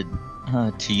suited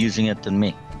to using it than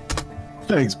me.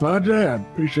 Thanks, Padre. I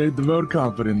appreciate the vote of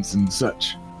confidence and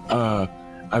such.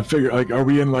 I figure, are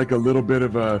we in a little bit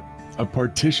of a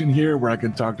partition here where I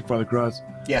can talk to Father Cross?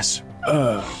 Yes.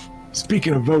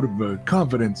 Speaking of vote of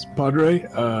confidence, Padre,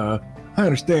 I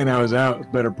understand I was out a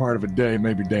better part of a day,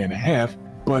 maybe a day and a half,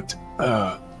 but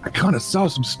I kind of saw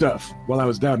some stuff while I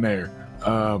was down there.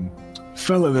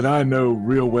 Fella that I know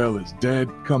real well is dead,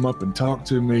 come up and talk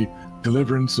to me,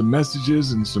 delivering some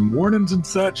messages and some warnings and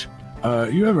such.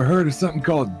 You ever heard of something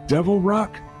called Devil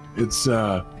Rock? It's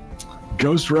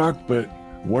Ghost Rock, but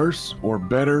worse or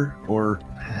better, or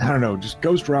I don't know, just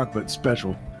Ghost Rock, but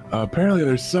special. Apparently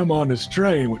there's some on this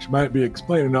train which might be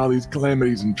explaining all these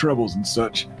calamities and troubles and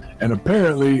such. And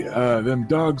apparently them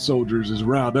dog soldiers is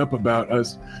riled up about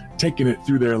us taking it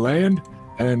through their land.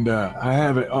 And I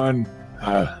have it on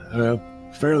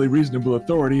fairly reasonable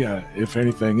authority, if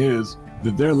anything is,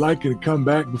 that they're likely to come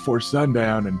back before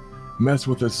sundown and mess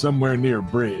with us somewhere near a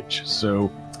bridge.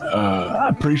 So I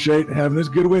appreciate having this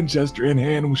good Winchester in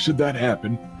hand should that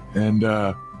happen. And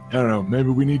I don't know, maybe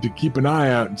we need to keep an eye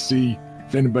out and see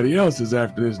if anybody else is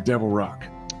after this Devil Rock.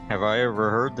 Have I ever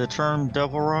heard the term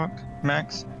Devil Rock,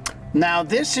 Max? Now,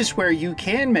 this is where you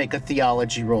can make a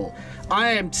theology roll.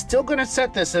 I am still going to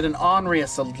set this at an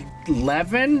Onrius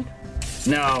 11.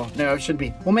 No, it shouldn't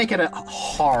be. We'll make it a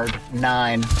hard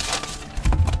 9.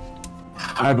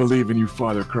 I believe in you,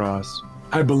 Father Cross.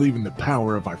 I believe in the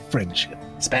power of our friendship.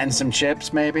 Spend some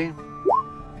chips, maybe?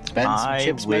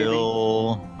 I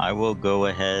will go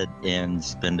ahead and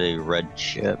spend a red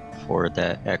chip for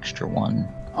that extra one.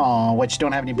 Oh, what, you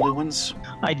don't have any blue ones?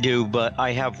 I do, but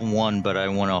I have one, but I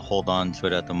want to hold on to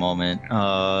it at the moment.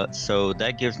 So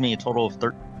that gives me a total of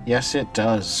 13. Yes, it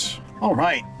does. All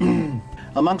right.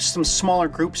 Amongst some smaller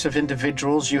groups of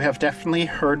individuals, you have definitely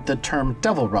heard the term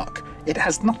Devil Rock. It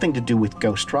has nothing to do with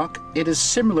Ghost Rock. It is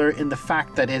similar in the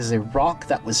fact that it is a rock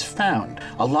that was found.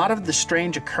 A lot of the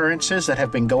strange occurrences that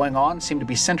have been going on seem to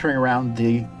be centering around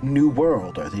the New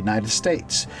World or the United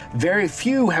States. Very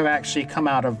few have actually come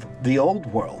out of the Old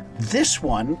World. This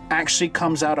one actually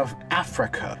comes out of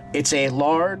Africa. It's a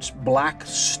large black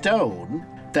stone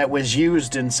that was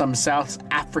used in some South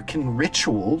African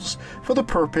rituals for the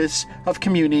purpose of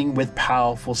communing with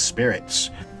powerful spirits.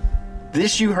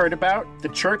 This you heard about. The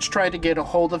church tried to get a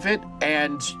hold of it,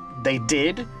 and they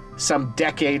did some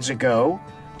decades ago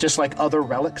just like other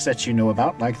relics that you know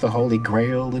about, like the Holy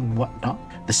Grail and whatnot.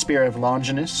 The Spear of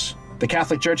Longinus. The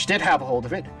Catholic Church did have a hold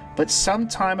of it, but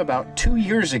sometime about 2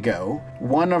 years ago,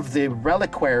 one of the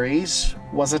reliquaries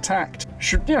was attacked.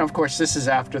 Of course, this is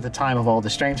after the time of all the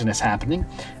strangeness happening,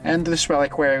 and this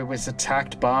reliquary was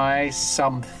attacked by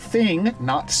something,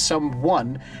 not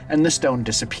someone, and the stone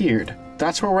disappeared.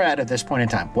 That's where we're at this point in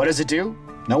time. What does it do?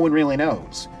 No one really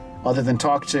knows, other than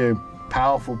talk to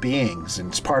powerful beings, and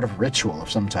it's part of a ritual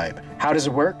of some type. How does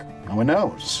it work? No one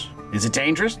knows. Is it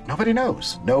dangerous? Nobody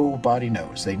knows. Nobody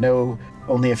knows. They know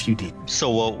only a few details. So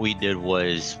what we did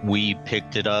was we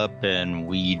picked it up and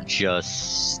we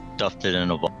just stuffed it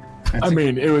in a vault.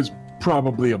 It was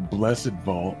probably a blessed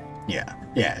vault. Yeah,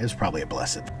 it was probably a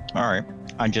blessed. All right.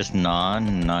 I just nod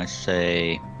and I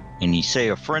say, and you say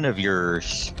a friend of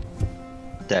yours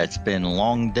that's been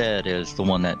long dead is the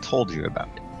one that told you about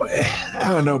it. I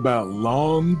don't know about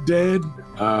long dead.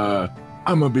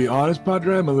 I'm gonna be honest,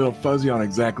 Padre, I'm a little fuzzy on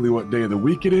exactly what day of the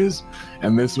week it is,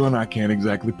 and this one I can't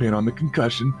exactly pin on the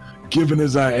concussion. Given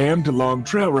as I am to long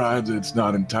trail rides, it's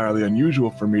not entirely unusual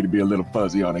for me to be a little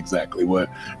fuzzy on exactly what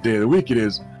day of the week it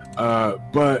is.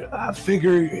 But I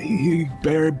figure he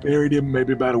buried him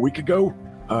maybe about a week ago.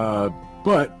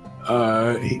 But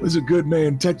he was a good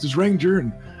man, Texas Ranger,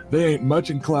 and they ain't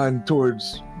much inclined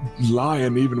towards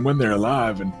lying even when they're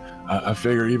alive, and I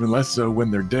figure even less so when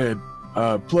they're dead.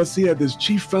 Plus, he had this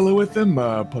chief fellow with him,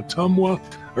 Potumwa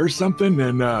or something,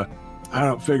 and I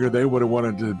don't figure they would have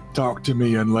wanted to talk to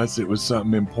me unless it was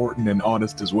something important and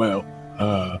honest as well.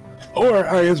 Or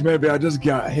I guess maybe I just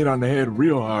got hit on the head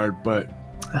real hard, but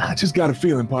I just got a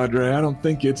feeling, Padre, I don't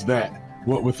think it's that,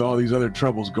 what with all these other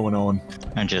troubles going on.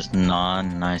 I just nod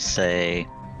and I say,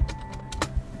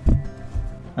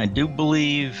 I do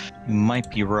believe you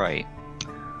might be right.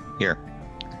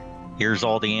 Here's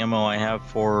all the ammo I have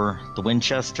for the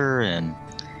Winchester, and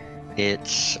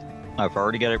I've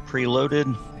already got it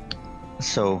preloaded,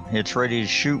 so it's ready to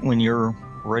shoot when you're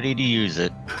ready to use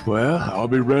it. Well, I'll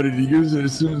be ready to use it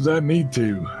as soon as I need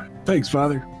to. Thanks,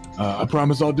 Father. I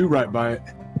promise I'll do right by it.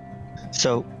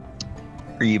 So,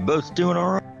 are you both doing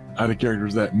all right? Out of character,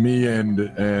 is that me and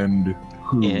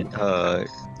who?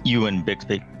 You and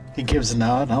Bixby. He gives a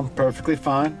nod. I'm perfectly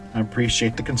fine. I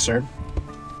appreciate the concern.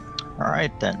 All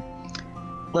right, then.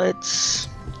 Let's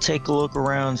take a look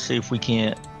around, see if we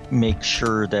can't make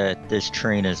sure that this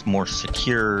train is more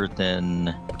secure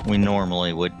than we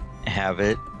normally would have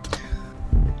it.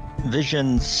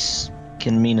 Visions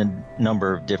can mean a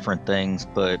number of different things,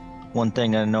 but one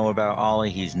thing I know about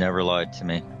Ollie, he's never lied to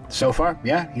me. So far,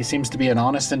 yeah, he seems to be an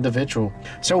honest individual.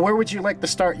 So where would you like to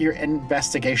start your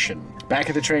investigation? Back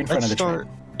of the train, front of the train?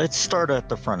 Let's start at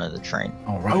the front of the train.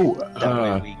 All right.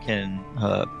 That way we can...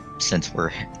 Since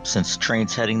the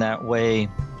train's heading that way,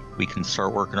 we can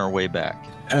start working our way back.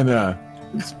 And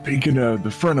speaking of the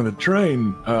front of the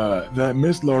train, that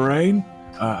Miss Lorraine,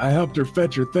 I helped her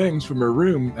fetch her things from her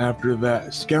room after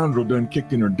that scoundrel done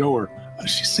kicked in her door.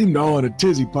 She seemed all in a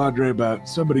tizzy, Padre, about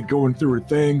somebody going through her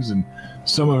things, and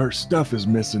some of her stuff is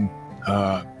missing.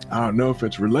 I don't know if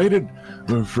it's related,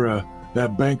 or for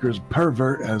that banker's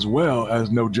pervert as well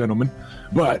as no gentleman,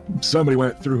 but somebody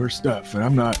went through her stuff, and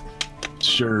I'm not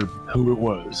sure who it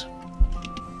was.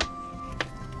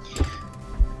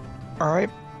 All right.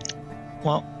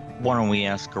 Well, why don't we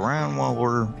ask around while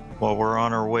we're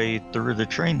on our way through the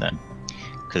train then?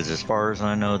 Because as far as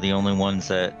I know, the only ones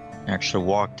that actually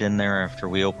walked in there after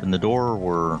we opened the door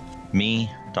were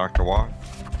me, Dr.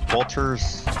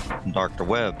 Walters, and Dr.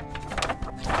 Webb.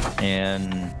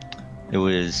 And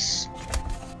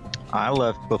I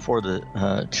left before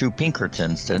the two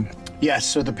Pinkertons did. Yes,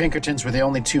 so the Pinkertons were the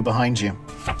only two behind you.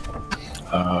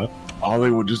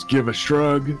 Ollie will just give a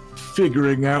shrug.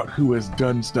 Figuring out who has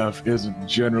done stuff isn't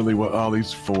generally what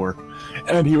Ollie's for.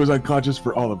 And he was unconscious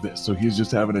for all of this, so he's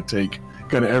just having to take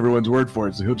kind of everyone's word for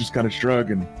it. So he'll just kind of shrug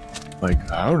and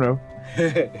I don't know.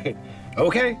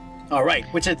 Okay. All right.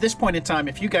 Which at this point in time,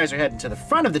 if you guys are heading to the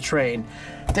front of the train,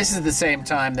 this is the same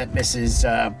time that Mrs.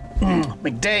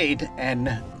 McDade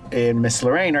and Miss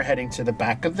Lorraine are heading to the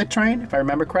back of the train, if I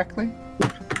remember correctly.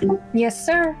 Yes,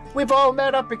 sir. We've all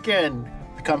met up again.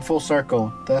 We come full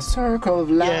circle. The circle of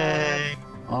life. Yay.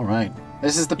 All right.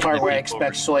 This is the part where I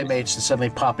expect Soy Mage to suddenly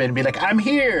pop in and be like, I'm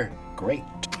here. Great.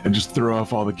 And just throw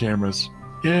off all the cameras.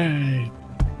 Yay.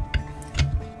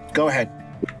 Go ahead.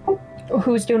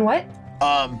 Who's doing what?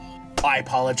 I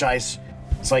apologize.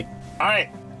 It's like, all right,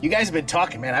 you guys have been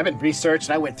talking, man. I've been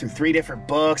researching. I went through 3 different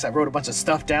books. I wrote a bunch of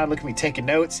stuff down. Look at me taking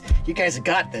notes. You guys have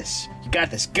got this. You got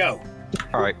this. Go.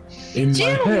 All right. In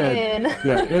Gentlemen!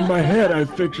 in my head, I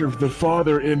picture the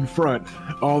father in front,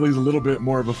 always a little bit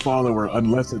more of a follower,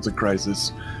 unless it's a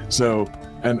crisis. So,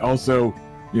 and also,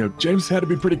 James had to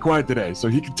be pretty quiet today, so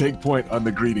he could take point on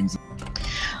the greetings.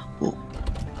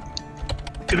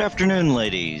 Good afternoon,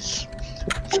 ladies.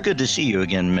 It's good to see you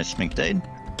again, Miss McDade.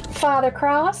 Father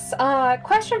Cross,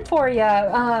 question for you.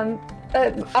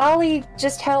 Ollie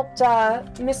just helped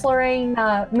Miss Lorraine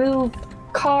move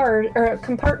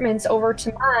compartments over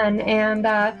to mine,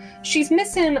 and she's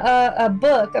missing a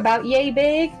book about Yay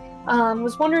Big.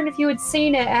 Was wondering if you had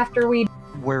seen it after we.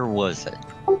 Where was it?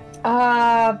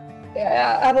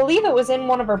 I believe it was in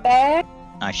one of her bags.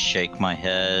 I shake my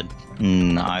head,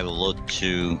 and I look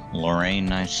to Lorraine,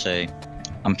 and I say,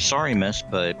 I'm sorry, miss,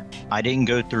 but I didn't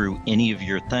go through any of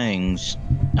your things.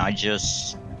 I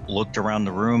just looked around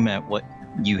the room at what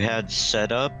you had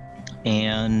set up,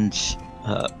 and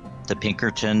the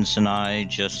Pinkertons and I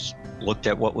just looked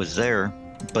at what was there,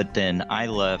 but then I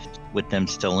left with them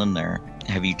still in there.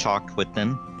 Have you talked with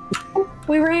them?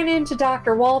 We ran into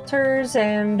Dr. Walters,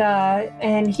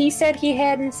 and he said he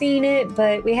hadn't seen it,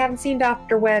 but we haven't seen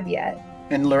Dr. Webb yet.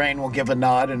 And Lorraine will give a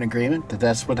nod in agreement that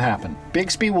that's what happened.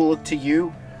 Bixby will look to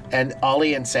you and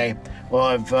Ollie and say, well,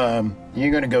 if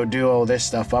you're going to go do all this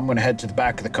stuff, I'm going to head to the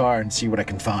back of the car and see what I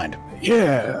can find.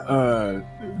 Yeah,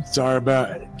 sorry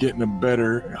about getting a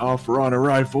better offer on a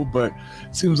rifle, but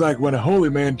it seems like when a holy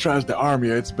man tries to arm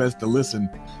you, it's best to listen.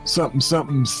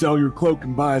 Something, sell your cloak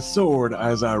and buy a sword,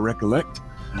 as I recollect.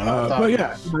 But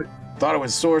yeah. Thought it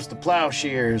was swords to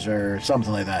plowshares or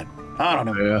something like that. I don't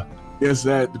know. Yeah. Guess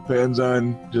that depends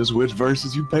on just which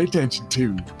verses you pay attention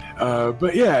to.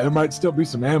 But yeah, there might still be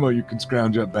some ammo you can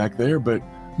scrounge up back there, but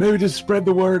maybe just spread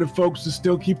the word of folks to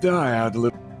still keep the eye out a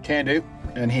little. Can do.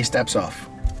 And he steps off.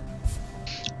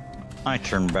 I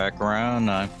turn back around,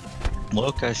 I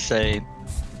look, I say,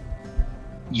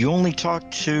 you only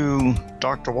talked to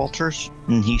Dr. Walters,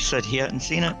 and he said he hadn't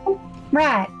seen it?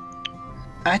 Right.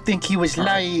 I think he was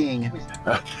lying.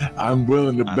 I'm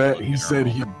willing to bet he said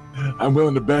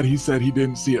he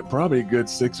didn't see it probably a good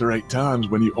 6 or 8 times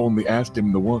when you only asked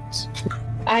him the once.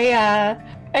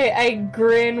 I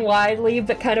grin widely,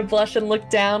 but kind of blush and look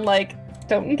down like,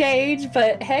 don't engage,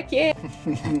 but heck yeah.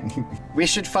 We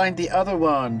should find the other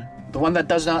one. The one that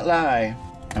does not lie.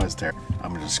 That was terrible.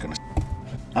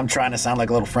 I'm trying to sound like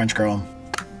a little French girl.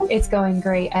 It's going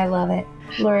great. I love it.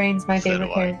 Lorraine's my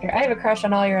favorite character. I have a crush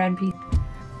on all your NPCs.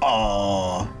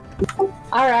 Aww.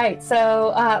 All right,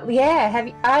 so yeah,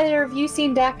 have either of you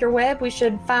seen Dr. Webb? We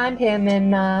should find him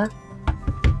and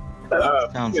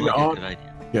Sounds like a good idea.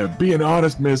 Yeah, being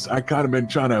honest, miss, I kind of been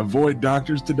trying to avoid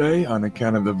doctors today on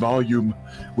account of the volume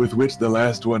with which the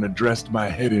last one addressed my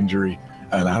head injury,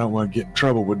 and I don't want to get in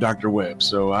trouble with Dr. Webb,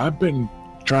 so I've been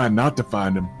trying not to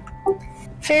find him.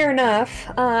 Fair enough.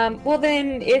 Well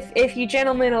then, if you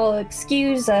gentlemen will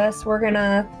excuse us, we're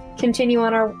gonna continue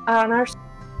on our.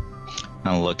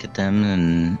 I look at them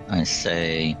and I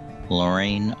say,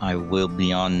 Lorraine, I will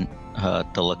be on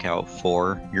the lookout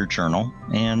for your journal,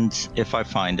 and if I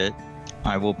find it,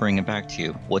 I will bring it back to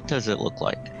you. What does it look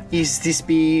like? Is this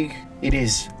big? It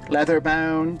is leather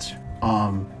bound.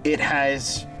 It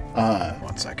has.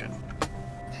 One second.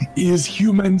 Is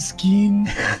human skin?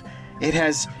 It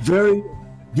has very,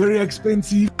 very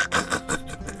expensive.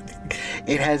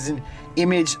 It has an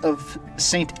image of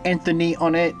Saint Anthony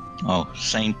on it. Oh,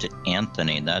 Saint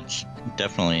Anthony. That's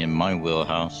definitely in my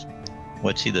wheelhouse.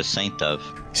 What's he the saint of?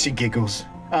 She giggles.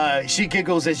 She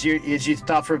giggles as you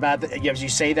thought for about as you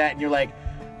say that, and you're like,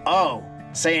 "Oh,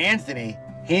 Saint Anthony.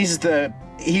 He's the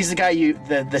guy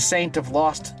the saint of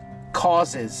lost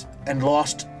causes and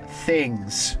lost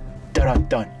things." Dun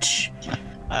dun.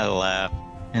 I laugh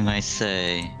and I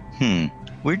say,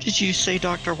 where did you say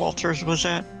Dr. Walters was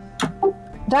at?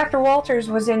 Dr. Walters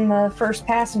was in the first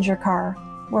passenger car.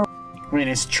 I mean,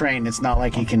 it's trained. It's not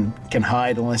like he can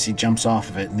hide unless he jumps off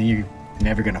of it, and you're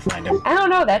never gonna find him. I don't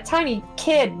know. That tiny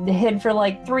kid hid for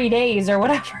like 3 days or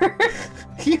whatever.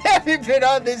 You haven't been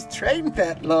on this train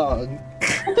that long.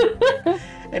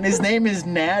 And his name is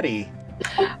Natty.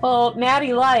 Well,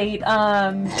 Natty Light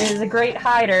is a great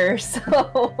hider,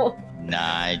 so. Nah,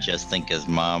 I just think his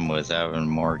mom was having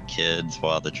more kids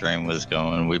while the train was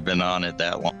going. We've been on it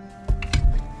that long.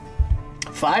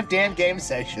 5 damn game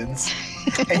sessions.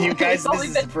 And you guys, It's only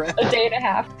been a day and a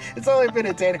half. It's only been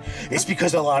a day. It's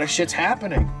because a lot of shit's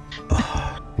happening.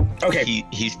 Okay.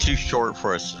 He's too short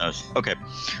for us to know. Okay,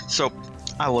 so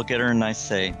I look at her and I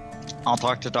say, I'll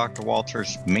talk to Dr.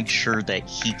 Walters, make sure that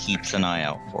he keeps an eye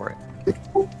out for it.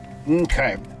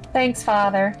 Okay. Thanks,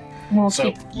 Father. We'll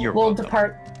You're we'll welcome.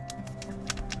 depart.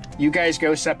 You guys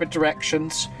go separate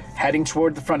directions. heading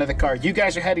toward the front of the car. You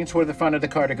guys are heading toward the front of the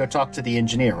car to go talk to the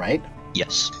engineer, right?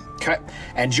 Yes. Okay.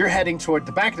 And you're heading toward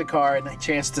the back of the car and a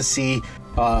chance to see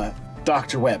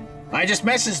Dr. Webb. I just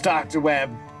messaged Dr.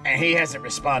 Webb, and he hasn't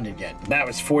responded yet. That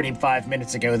was 45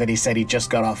 minutes ago that he said he just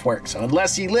got off work. So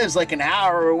unless he lives like an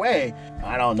hour away,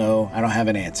 I don't know. I don't have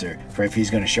an answer for if he's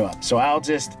going to show up. So I'll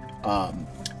just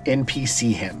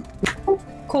NPC him.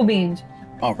 Cool beans.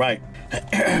 All right.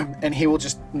 And he will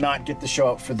just not get to show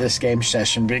up for this game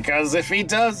session, because if he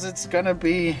does, it's going to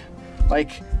be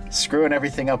like screwing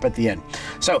everything up at the end.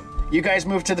 So you guys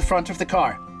move to the front of the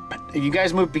car. You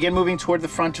guys begin moving toward the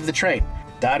front of the train.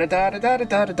 Da da da da da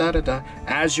da da da da da.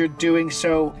 As you're doing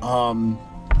so,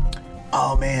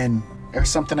 oh man, there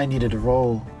was something I needed to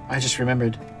roll. I just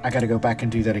remembered. I gotta go back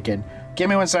and do that again. Give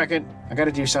me 1 second. I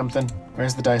gotta do something.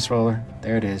 Where's the dice roller?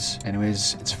 There it is.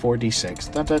 Anyways, it's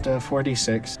 4d6. Da da da,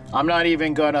 4d6. I'm not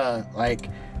even gonna like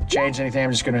change anything.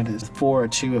 I'm just gonna do 4, a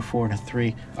 2, a 4, and a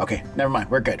 3. Okay, never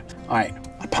mind. We're good. All right.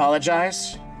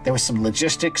 Apologize. There was some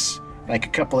logistics, like a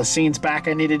couple of scenes back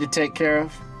I needed to take care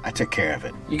of. I took care of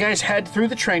it. You guys head through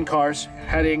the train cars,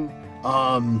 heading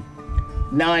 9,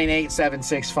 8, 7,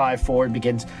 6, 5, 4, and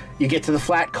begins. You get to the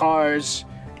flat cars.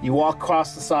 You walk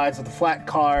across the sides of the flat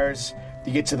cars.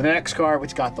 You get to the next car,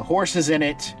 which got the horses in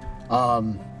it.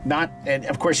 And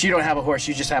of course, you don't have a horse.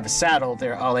 You just have a saddle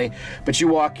there, Ale. But you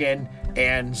walk in,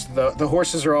 and the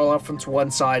horses are all up from to one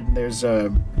side, and there's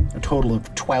a total of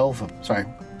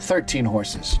 13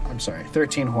 horses.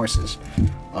 13 horses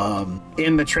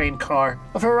in the train car.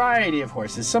 A variety of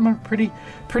horses. Some are pretty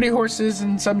horses,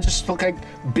 and some just look like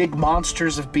big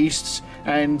monsters of beasts.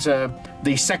 And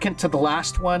the second to the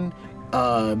last one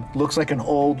looks like an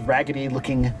old,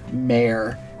 raggedy-looking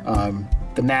mare.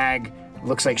 The nag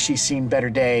looks like she's seen better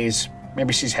days.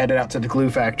 Maybe she's headed out to the glue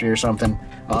factory or something.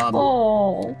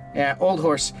 Yeah, old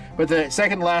horse. But the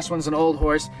second to last one's an old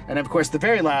horse. And of course, the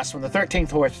very last one, the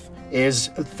 13th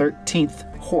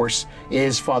horse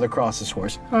is Father Cross's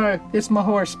horse. All right, it's my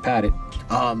horse. Pat it.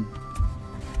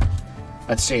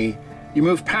 Let's see. You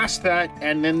move past that,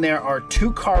 and then there are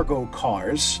 2 cargo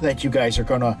cars that you guys are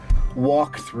going to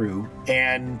walk through.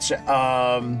 And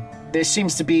there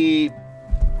seems to be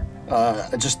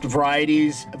just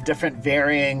varieties of different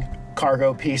varying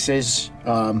cargo pieces.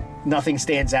 Nothing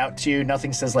stands out to you.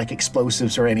 Nothing says like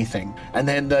explosives or anything. And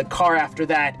then the car after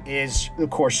that is, of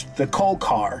course, the coal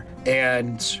car.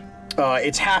 And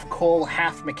it's half coal,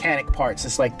 half mechanic parts.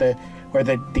 It's like where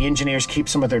the engineers keep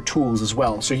some of their tools as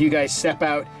well. So you guys step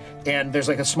out, and there's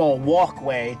like a small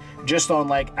walkway just on,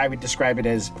 like, I would describe it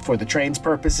as, for the train's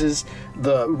purposes,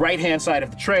 the right-hand side of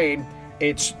the train.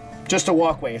 It's just a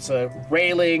walkway. It's a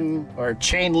railing or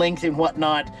chain link and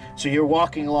whatnot. So you're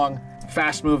walking along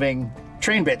fast-moving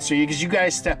train bits. So as you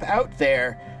guys step out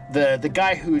there, the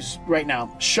guy who's right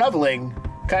now shoveling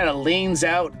kind of leans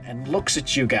out and looks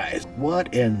at you guys.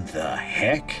 What in the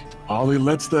heck? Ollie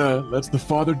lets the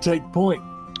father take point.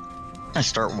 I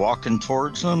start walking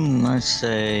towards him, and I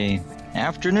say,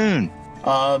 "Afternoon."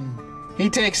 He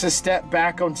takes a step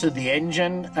back onto the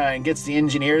engine and gets the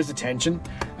engineer's attention.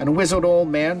 And a wizened old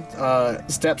man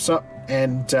steps up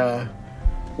and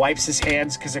wipes his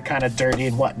hands because they're kind of dirty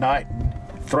and whatnot, and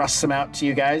thrusts them out to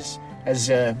you guys as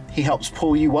he helps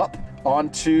pull you up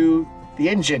onto the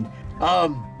engine.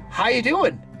 How you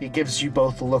doing? He gives you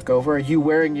both a look over. Are you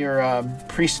wearing your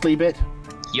priestly bit?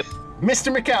 Yep.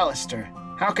 Mr. McAllister,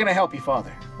 how can I help you,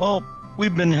 Father? Well,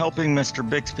 we've been helping Mr.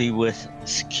 Bixby with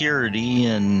security,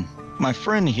 and my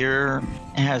friend here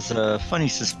has a funny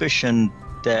suspicion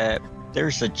that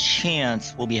there's a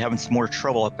chance we'll be having some more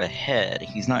trouble up ahead.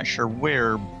 He's not sure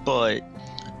where, but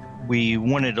we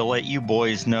wanted to let you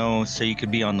boys know so you could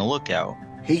be on the lookout.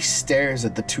 He stares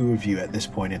at the two of you at this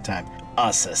point in time.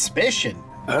 A suspicion?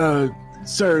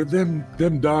 Sir,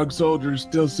 them dog soldiers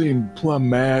still seemed plumb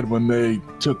mad when they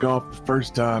took off the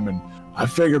first time, and I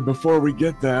figured before we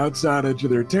get the outside edge of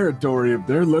their territory, if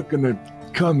they're looking to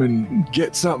come and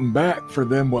get something back for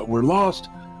them what we're lost,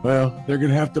 well, they're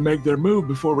gonna have to make their move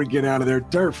before we get out of their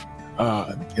turf.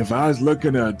 If I was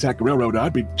looking to attack a railroad,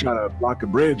 I'd be trying to block a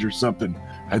bridge or something.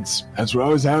 That's what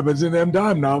always happens in them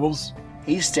dime novels.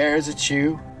 He stares at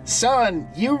you. Son,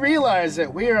 you realize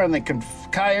that we are in the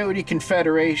Coyote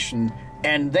Confederation,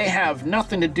 and they have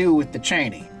nothing to do with the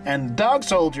Cheney. And the dog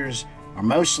soldiers are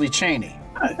mostly Cheney.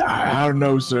 I don't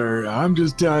know, sir. I'm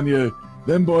just telling you,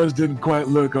 them boys didn't quite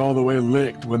look all the way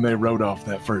licked when they rode off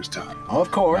that first time. Of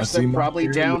course, they're probably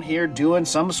down here doing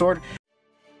some sort of...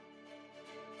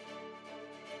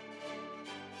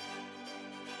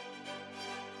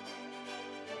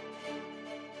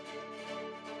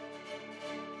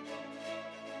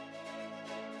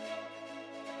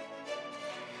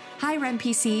 Hi,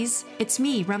 RemPCs. It's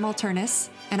me, Rem Alternus,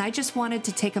 and I just wanted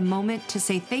to take a moment to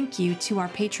say thank you to our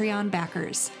Patreon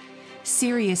backers.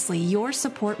 Seriously, your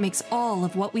support makes all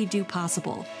of what we do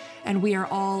possible, and we are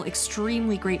all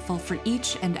extremely grateful for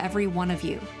each and every one of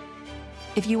you.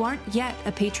 If you aren't yet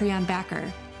a Patreon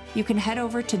backer, you can head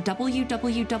over to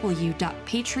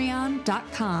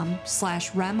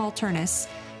www.patreon.com/RemAlternus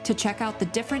to check out the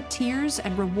different tiers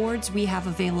and rewards we have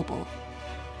available.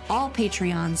 All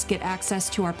Patreons get access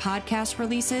to our podcast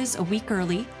releases a week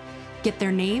early, get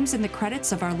their names in the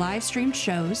credits of our live streamed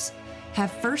shows,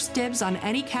 have first dibs on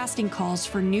any casting calls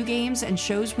for new games and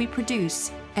shows we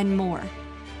produce, and more.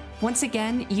 Once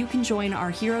again, you can join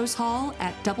our Heroes Hall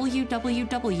at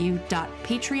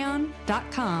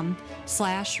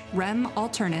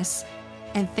www.patreon.com/RemAlternus,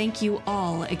 and thank you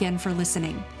all again for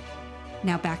listening.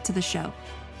 Now back to the show.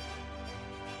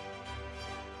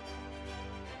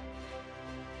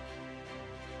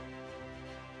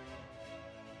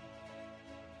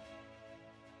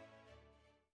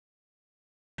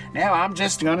 Now, I'm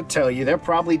just going to tell you, they're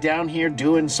probably down here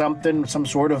doing something, some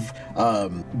sort of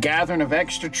gathering of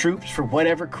extra troops for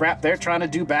whatever crap they're trying to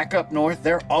do back up north.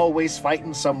 They're always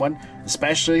fighting someone,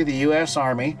 especially the U.S.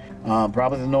 Army,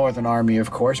 probably the Northern Army,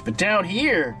 of course. But down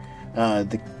here,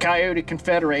 the Coyote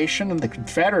Confederation and the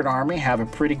Confederate Army have a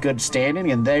pretty good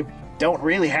standing, and they don't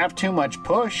really have too much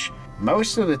push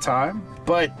most of the time.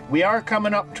 But we are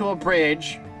coming up to a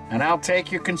bridge, and I'll take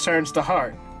your concerns to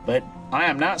heart. But I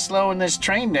am not slowing this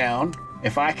train down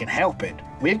if I can help it.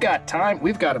 We've got time,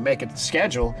 we've got to make it to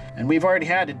schedule, and we've already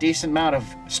had a decent amount of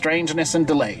strangeness and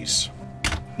delays.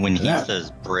 When he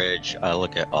says bridge, I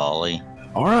look at Ollie.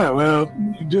 All right, well,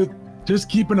 just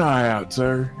keep an eye out,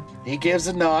 sir. He gives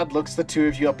a nod, looks the two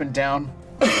of you up and down.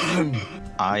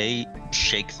 I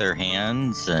shake their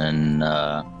hands and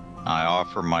I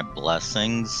offer my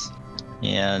blessings,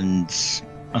 and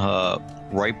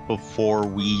right before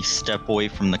we step away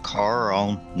from the car,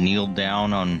 I'll kneel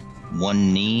down on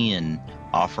one knee and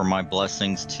offer my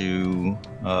blessings to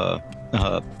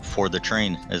for the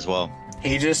train as well.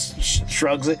 He just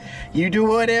shrugs it. You do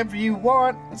whatever you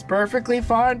want. It's perfectly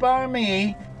fine by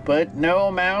me. But no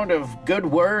amount of good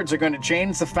words are going to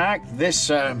change the fact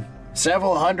this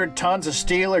several hundred tons of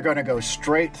steel are going to go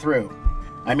straight through.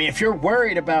 I mean, if you're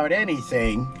worried about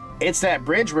anything, it's that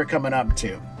bridge we're coming up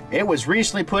to. It was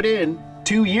recently put in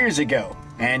 2 years ago,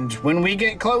 and when we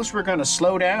get close, we're going to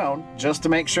slow down just to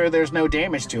make sure there's no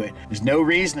damage to it. There's no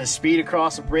reason to speed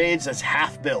across a bridge that's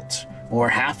half built or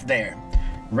half there.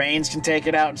 Rains can take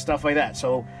it out and stuff like that.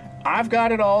 So I've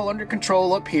got it all under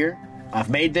control up here. I've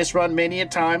made this run many a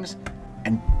times,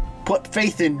 and put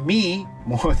faith in me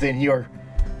more than your...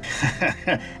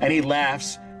 And he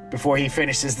laughs before he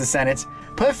finishes the sentence.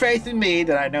 Put faith in me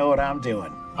that I know what I'm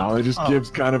doing. Ollie just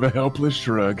gives kind of a helpless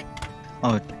shrug.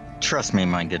 Oh, trust me,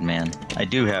 my good man. I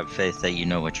do have faith that you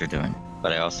know what you're doing,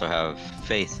 but I also have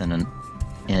faith in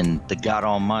the God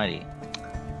Almighty.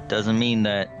 Doesn't mean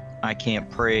that I can't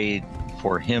pray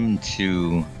for Him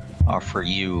to offer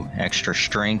you extra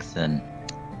strength and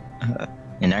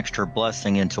an extra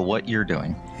blessing into what you're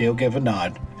doing. He'll give a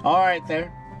nod. All right,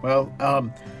 there. Well,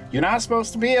 you're not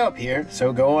supposed to be up here,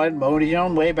 so go on, mow your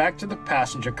own way back to the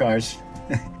passenger cars.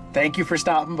 Thank you for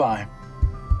stopping by.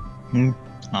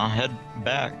 I'll head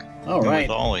back. All right.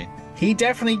 With Ollie. He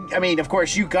definitely, I mean, of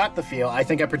course, you got the feel. I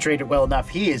think I portrayed it well enough.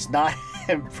 He is not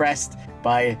impressed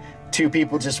by two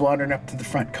people just wandering up to the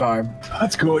front car.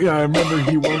 That's cool. Yeah, I remember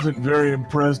he wasn't very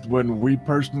impressed when we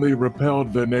personally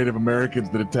repelled the Native Americans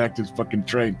that attacked his fucking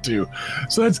train, too.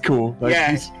 So that's cool. Like,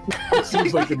 yeah. He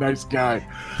seems like a nice guy.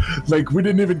 Like, we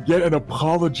didn't even get an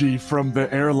apology from the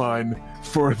airline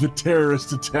for the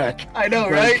terrorist attack. I know,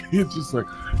 like, right? It's just like,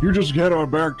 you just head on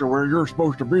back to where you're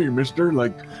supposed to be, mister.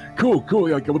 Like, cool.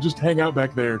 Like, we'll just hang out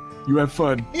back there. You have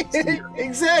fun.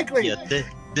 Exactly. Yeah,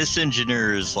 this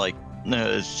engineer is like,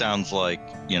 it sounds like,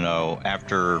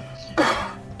 after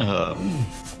the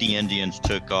Indians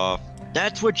took off,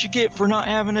 that's what you get for not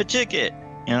having a ticket,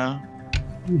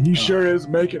 He sure is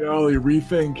making Ollie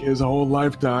rethink his whole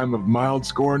lifetime of mild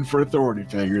scorn for authority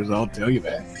figures, I'll tell you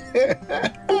that.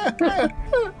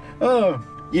 Oh,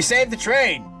 you saved the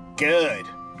train. Good.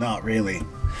 Not really.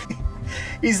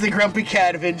 He's the grumpy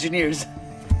cat of engineers.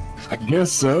 I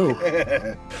guess so.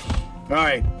 All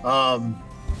right.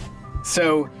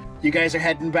 So you guys are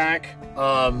heading back,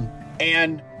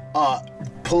 and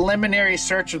preliminary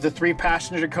search of the 3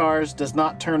 passenger cars does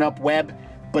not turn up web,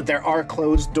 but there are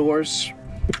closed doors.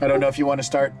 I don't know if you want to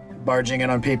start barging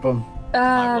in on people.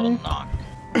 I will knock.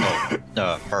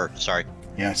 Her, sorry.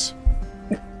 Yes.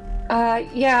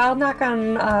 Yeah, I'll knock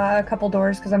on a couple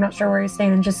doors because I'm not sure where he's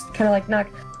staying, and just kind of like knock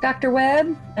Dr.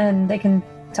 Webb, and they can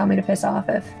tell me to piss off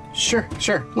if. Sure.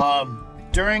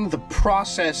 During the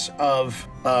process of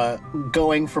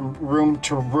going from room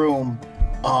to room,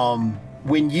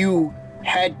 when you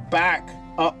head back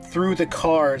up through the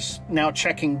cars, now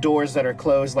checking doors that are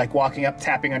closed, like walking up,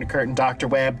 tapping on a curtain, Dr.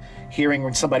 Webb, hearing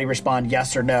when somebody respond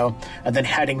yes or no, and then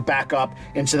heading back up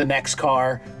into the next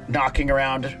car, knocking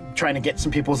around, trying to get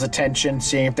some people's attention,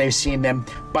 seeing if they've seen them.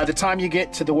 By the time you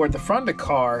get toward the front of the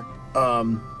car,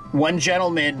 one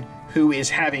gentleman who is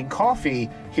having coffee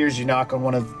hears you knock on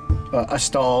one of a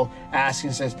stall, asks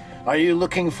and says, "Are you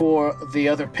looking for the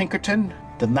other Pinkerton,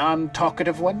 the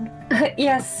non-talkative one?"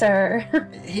 Yes, sir.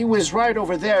 He was right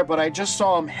over there, but I just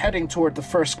saw him heading toward the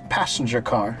first passenger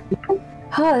car.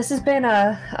 Oh, this has been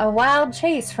a wild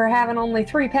chase for having only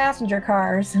 3 passenger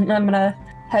cars, and I'm gonna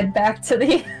head back to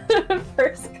the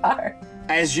first car.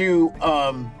 As you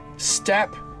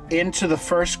step into the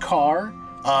first car,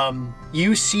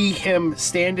 you see him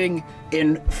standing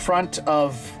in front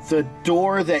of the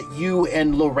door that you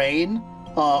and Lorraine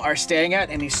are staying at,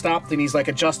 and he stopped and he's like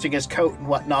adjusting his coat and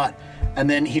whatnot, and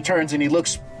then he turns and he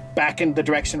looks back in the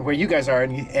direction where you guys are,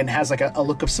 and has like a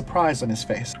look of surprise on his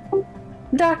face.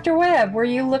 Dr. Webb, were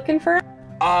you looking for?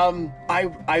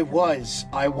 I was.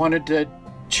 I wanted to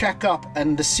check up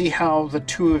and to see how the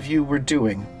two of you were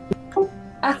doing.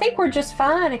 I think we're just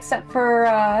fine, except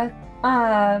for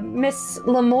Miss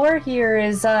Lamore here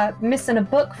is missing a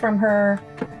book from her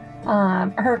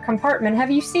compartment.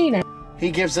 Have you seen it? He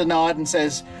gives a nod and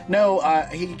says, "No."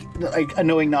 He like a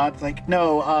knowing nod, like,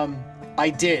 "No. I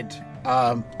did.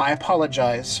 I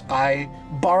apologize. I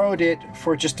borrowed it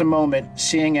for just a moment,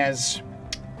 seeing as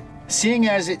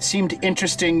it seemed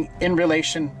interesting in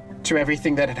relation to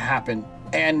everything that had happened."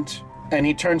 And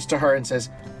he turns to her and says,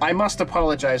 "I must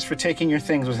apologize for taking your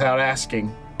things without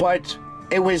asking, but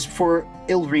it was for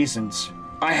ill reasons.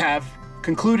 I have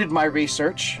concluded my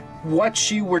research.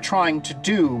 What you were trying to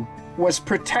do was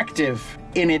protective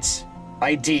in its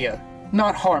idea,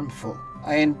 not harmful.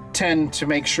 I intend to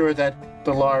make sure that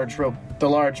the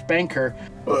large banker,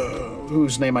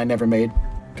 whose name I never made,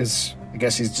 because I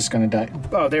guess he's just going to die.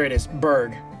 Oh, there it is,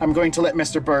 Berg. I'm going to let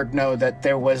Mr. Berg know that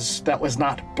that was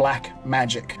not black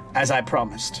magic, as I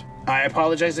promised. I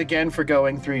apologize again for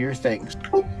going through your things."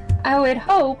 I would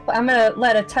hope, I'm gonna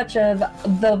let a touch of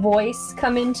the voice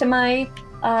come into my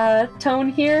tone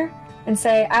here and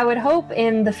say, I would hope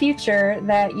in the future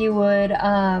that you would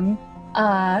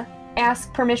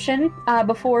ask permission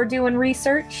before doing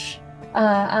research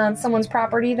on someone's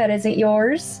property that isn't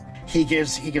yours. He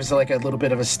gives like a little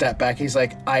bit of a step back. He's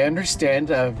like, "I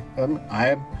understand. I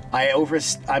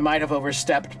might have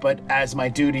overstepped, but as my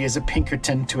duty as a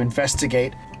Pinkerton to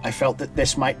investigate, I felt that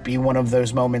this might be one of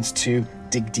those moments to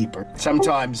dig deeper.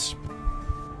 Sometimes."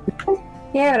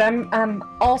 Yeah, but I'm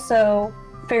also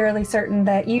fairly certain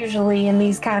that usually in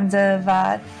these kinds of,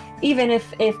 even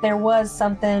if there was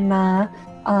something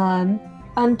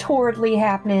untowardly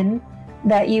happening,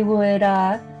 that you would,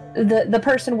 the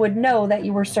person would know that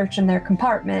you were searching their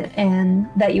compartment and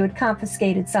that you had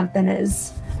confiscated something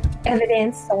as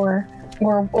evidence or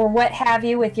what have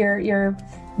you with your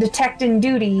detecting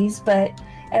duties, but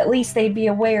at least they'd be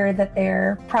aware that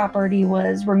their property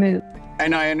was removed.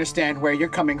 And I understand where you're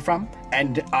coming from,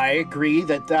 and I agree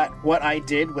that what I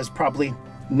did was probably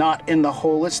not in the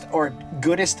wholest or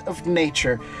goodest of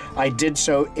nature. I did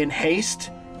so in haste,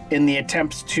 in the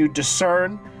attempt to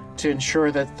discern, to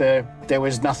ensure that this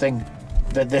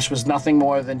was nothing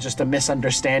more than just a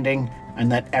misunderstanding, and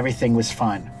that everything was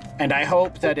fine. And I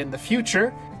hope that in the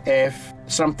future, if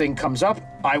something comes up,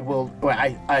 I will.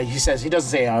 He says, he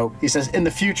doesn't say I hope. He says, in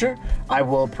the future, I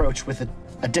will approach with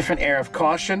a different air of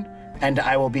caution, and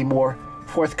I will be more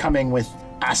forthcoming with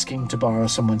asking to borrow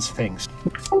someone's things.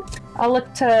 I'll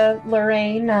look to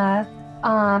Lorraine.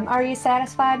 Are you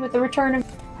satisfied with the return of?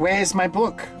 Where's my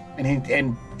book?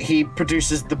 And he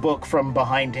produces the book from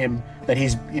behind him that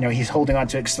he's holding on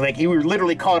to. It's like he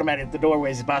literally caught him at the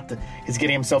doorway. He's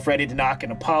getting himself ready to knock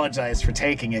and apologize for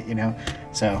taking it.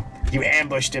 So you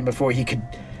ambushed him before he could,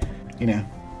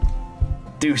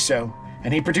 do so.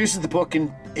 And he produces the book,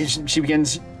 and she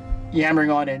begins yammering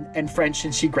on in French,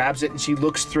 and she grabs it and she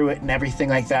looks through it and everything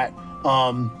like that.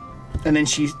 And then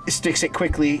she sticks it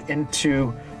quickly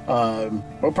into,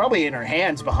 probably in her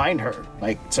hands behind her,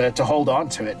 like to hold on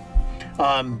to it.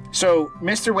 So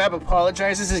Mr. Webb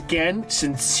apologizes again,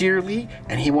 sincerely,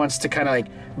 and he wants to kind of like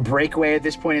break away at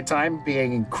this point in time,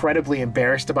 being incredibly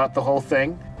embarrassed about the whole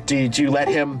thing. Did you let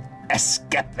him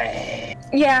escape?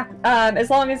 Yeah, as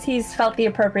long as he's felt the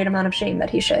appropriate amount of shame that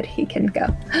he should, he can go.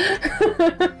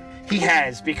 He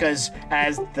has, because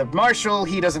as the marshal,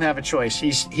 he doesn't have a choice.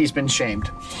 He's been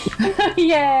shamed.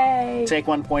 Yay! Take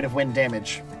 1 point of wind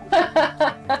damage.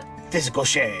 Physical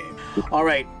shame. All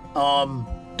right.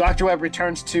 Dr. Webb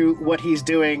returns to what he's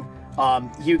doing.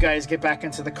 You guys get back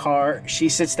into the car. She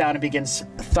sits down and begins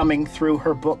thumbing through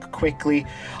her book quickly.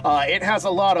 It has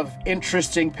a lot of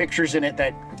interesting pictures in it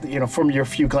that, from your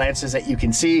few glances that you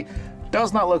can see,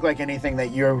 does not look like anything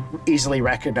that you easily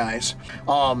recognize.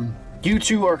 You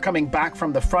two are coming back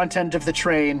from the front end of the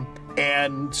train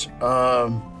and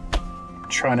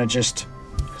trying to just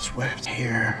swift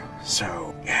here.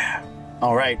 So, yeah.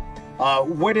 All right.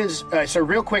 So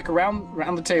real quick,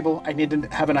 around the table, I need to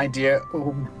have an idea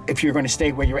if you're going to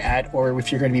stay where you're at or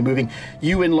if you're going to be moving.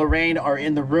 You and Lorraine are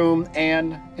in the room.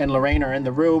 Anne and Lorraine are in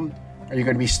the room. Are you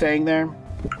going to be staying there?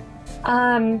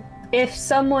 If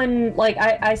someone,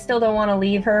 I still don't want to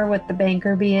leave her with the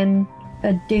banker being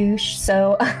a douche,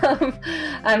 so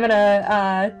I'm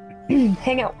gonna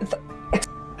hang out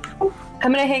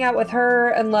with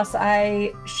her unless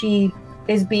she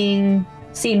is being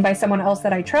seen by someone else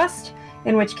that I trust,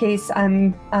 in which case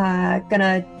I'm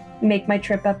gonna make my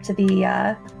trip up to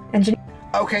the engineer.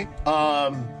 Okay.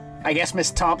 I guess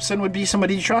Miss Thompson would be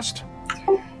somebody you trust?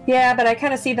 Yeah, but I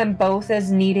kind of see them both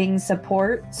as needing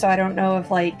support, so I don't know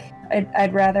if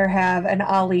I'd rather have an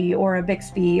Ollie or a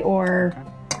Bixby or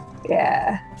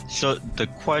yeah. So the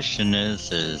question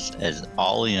is as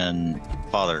Ollie and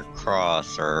Father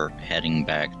Cross are heading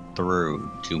back through,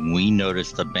 do we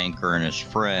notice the banker and his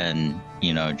friend,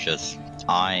 just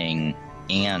eyeing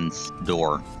Anne's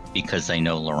door because they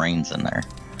know Lorraine's in there?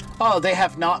 Oh, they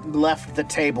have not left the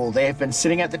table. They have been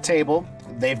sitting at the table.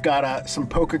 They've got some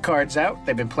poker cards out.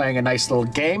 They've been playing a nice little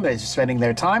game. They're spending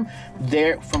their time.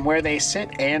 From where they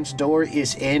sit, Anne's door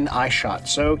is in eyeshot.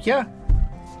 So, yeah.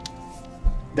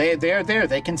 They're there.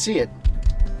 They can see it.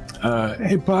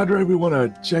 Hey, Padre, we want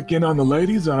to check in on the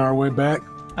ladies on our way back.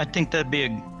 I think that'd be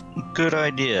a good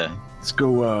idea. Let's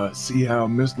go see how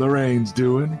Miss Lorraine's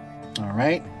doing. All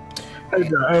right.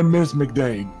 And Miss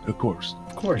McDade, of course.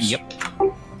 Of course. Yep.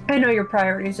 I know your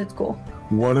priorities. It's cool.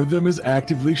 One of them is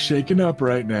actively shaken up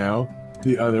right now.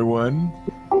 The other one,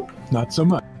 not so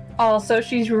much. Also,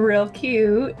 she's real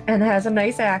cute and has a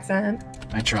nice accent.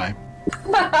 I try.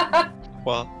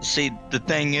 Well, see, the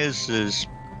thing is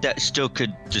that still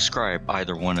could describe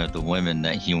either one of the women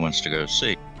that he wants to go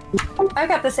see. I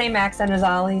got the same accent as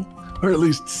Ollie. Or at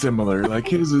least similar. Like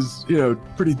his is,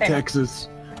 pretty Texas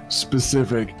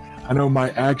specific. I know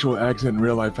my actual accent in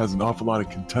real life has an awful lot of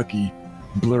Kentucky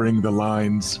blurring the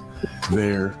lines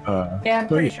there. Yeah, I'm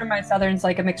pretty sure my Southern's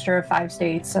like a mixture of 5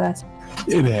 states, so that's...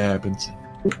 It happens.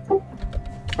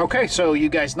 Okay, so you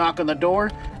guys knock on the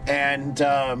door, and...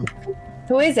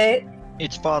 Who is it?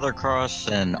 It's Father Cross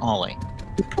and Ollie.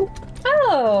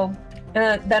 Oh!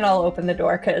 Then I'll open the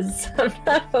door, because I'm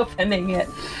not opening it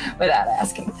without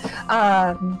asking.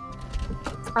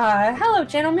 Hello,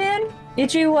 gentlemen.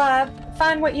 Did you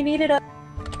find what you needed?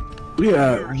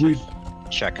 Yeah,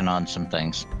 Checking on some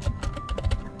things.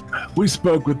 we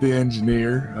spoke with the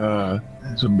engineer.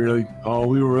 It's really all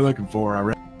we were looking for, I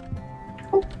reckon.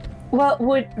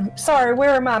 Well, sorry,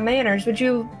 where are my manners? Would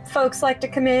you folks like to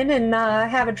come in and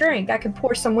have a drink? I could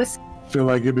pour some whiskey. Feel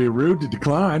like it'd be rude to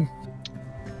decline.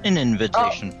 An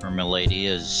invitation from a lady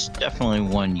is definitely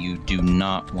one you do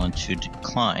not want to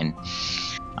decline.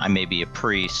 I may be a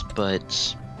priest,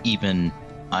 but even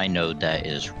I know that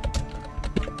is.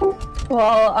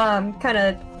 Well, kind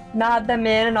of nod them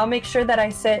in, and I'll make sure that I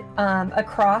sit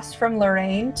across from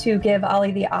Lorraine to give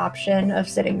Ollie the option of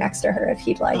sitting next to her if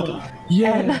he'd like.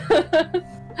 Yeah.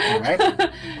 All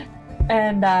right.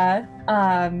 And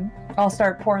I'll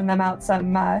start pouring them out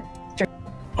some drink.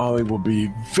 Ollie will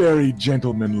be very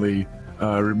gentlemanly,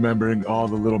 remembering all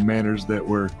the little manners that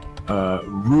were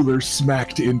ruler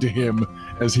smacked into him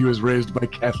as he was raised by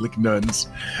Catholic nuns.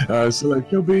 So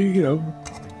he'll be,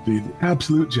 the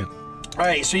absolute gentle. All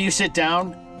right, so you sit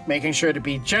down, making sure to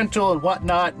be gentle and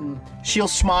whatnot, and she'll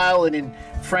smile and in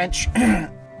French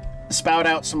spout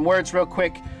out some words real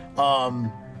quick.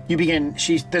 You begin.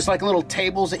 There's like little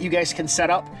tables that you guys can set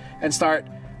up and start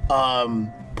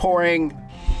pouring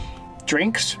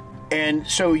drinks, and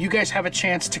so you guys have a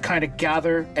chance to kind of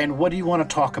gather. And what do you want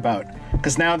to talk about?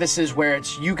 Because now this is where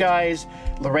it's you guys.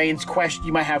 Lorraine's question.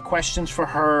 You might have questions for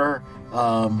her,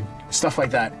 stuff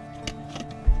like that.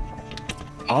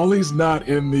 Ollie's not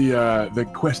in the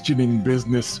questioning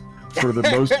business for the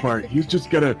most part. He's just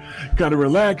gonna kind of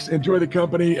relax, enjoy the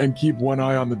company, and keep one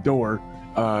eye on the door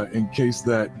in case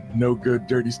that no good,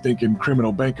 dirty, stinking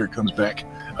criminal banker comes back.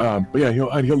 But yeah,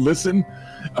 he'll listen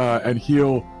and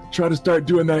he'll try to start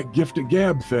doing that gift of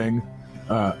gab thing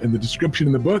In the description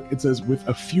in the book, it says with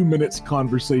a few minutes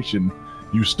conversation,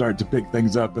 you start to pick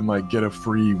things up and like get a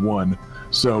free one.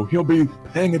 So he'll be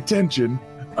paying attention,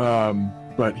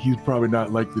 but he's probably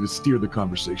not likely to steer the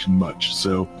conversation much.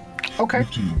 So, Okay.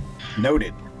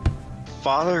 Noted.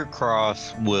 Father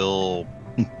Cross will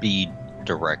be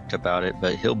direct about it,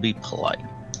 but he'll be polite.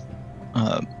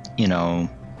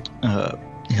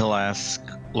 He'll ask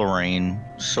Lorraine,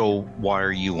 so why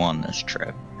are you on this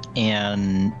trip?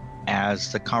 And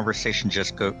as the conversation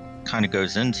just kind of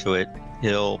goes into it,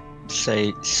 he'll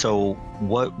say, so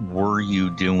what were you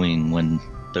doing when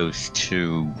those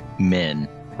two men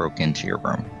broke into your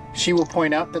room? She will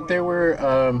point out that there were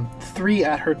 3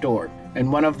 at her door,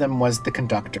 and one of them was the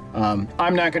conductor.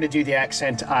 I'm not going to do the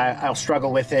accent. I'll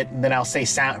struggle with it, and then I'll say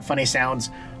funny sounds.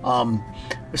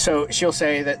 So she'll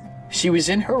say that she was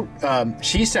in her...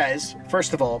 she says,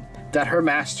 first of all, that her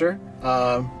master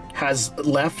has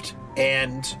left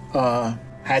and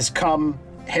has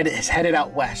headed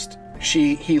out west.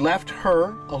 He left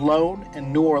her alone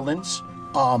in New Orleans,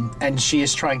 and she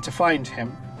is trying to find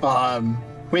him,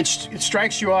 which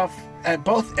strikes you off at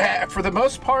both. For the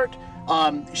most part,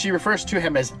 she refers to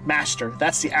him as master.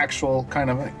 That's the actual kind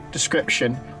of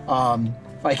description,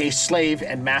 like a slave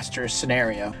and master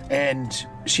scenario. And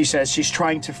she says she's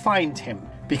trying to find him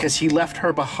because he left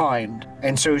her behind,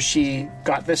 and so she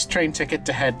got this train ticket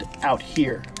to head out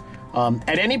here.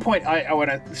 At any point, I want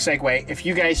to segue. If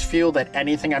you guys feel that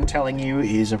anything I'm telling you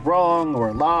is wrong or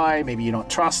a lie, maybe you don't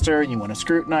trust her and you want to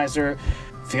scrutinize her,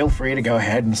 feel free to go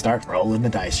ahead and start rolling the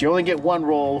dice. You only get 1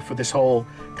 roll for this whole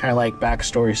kind of like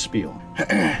backstory spiel.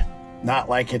 Not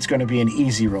like it's going to be an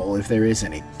easy roll if there is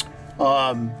any.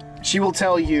 She will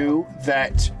tell you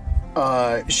that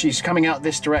she's coming out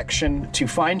this direction to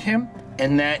find him,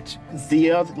 and that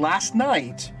the last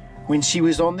night when she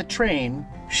was on the train,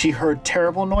 she heard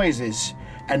terrible noises,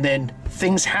 and then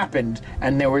things happened,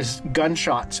 and there was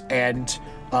gunshots, and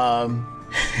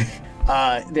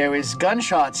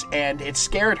it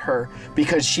scared her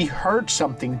because she heard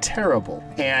something terrible.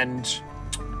 And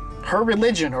her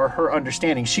religion, or her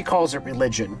understanding, she calls it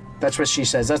religion. That's what she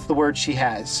says. That's the word she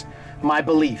has. My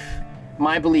belief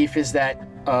is that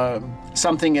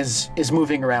something is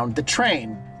moving around the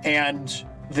train, and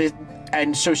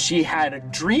so she had a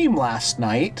dream last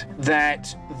night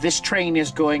that this train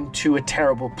is going to a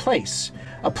terrible place,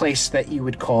 a place that you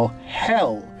would call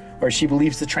hell, or she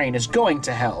believes the train is going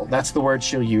to hell. That's the word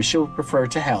she'll use. She'll refer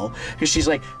to hell because she's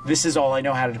like, this is all I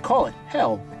know how to call it,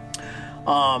 hell.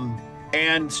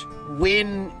 And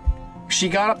when she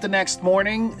got up the next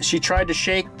morning, she tried to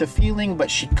shake the feeling,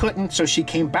 but she couldn't. So she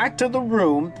came back to the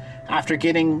room after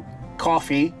getting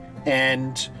coffee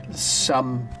and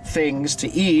some things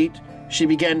to eat. She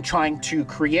began trying to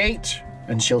create,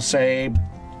 and she'll say,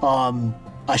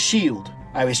 a shield.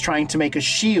 I was trying to make a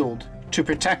shield to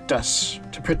protect us,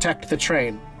 to protect the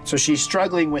train. So she's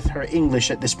struggling with her English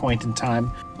at this point in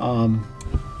time.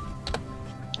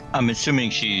 I'm assuming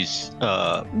she's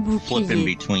flipping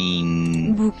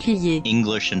between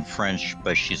English and French,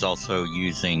 but she's also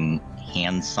using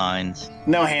hand signs.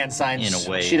 No hand signs. In a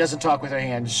way. She doesn't talk with her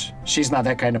hands. She's not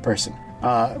that kind of person.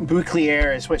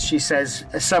 Bouclier is what she says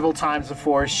several times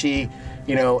before she,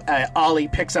 Ollie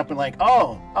picks up and like,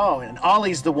 oh, and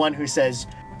Ollie's the one who says,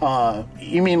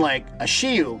 you mean like a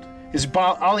shield?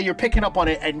 Ollie, you're picking up on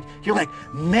it, and you're like,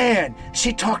 man,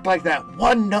 she talked like that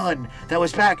one nun that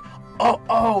was back.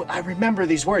 Oh, I remember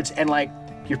these words. And like,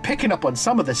 you're picking up on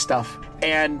some of this stuff.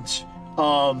 And,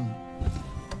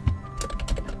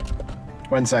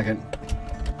 1 second.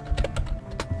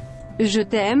 Je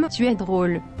t'aime, tu es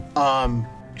drôle.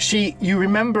 You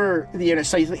remember,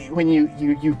 so when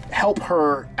you help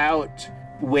her out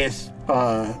with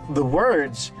the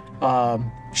words,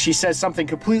 she says something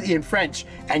completely in French,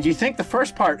 and you think the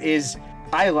first part is,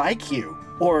 I like you,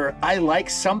 or I like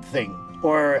something,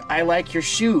 or I like your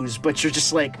shoes, but you're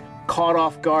just like caught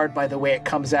off guard by the way it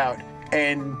comes out.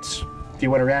 And do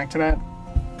you want to react to that?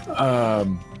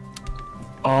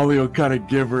 Ollie will kind of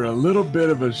give her a little bit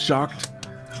of a shocked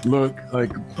look,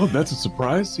 like, oh, that's a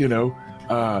surprise, and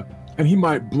he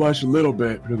might blush a little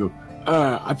bit. He'll go,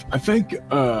 I think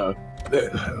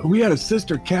we had a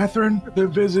sister, Catherine, that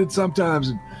visited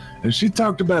sometimes, and she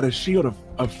talked about a shield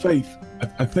of faith.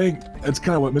 I think that's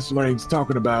kind of what Mr. Lorraine's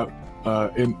talking about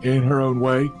in her own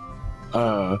way,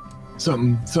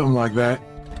 something like that.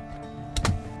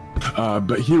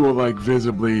 But he will like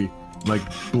visibly like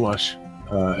blush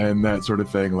and that sort of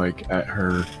thing, like at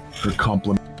her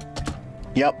compliment.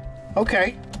 Yep.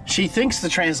 Okay. She thinks the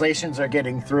translations are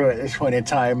getting through at this point in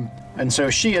time, and so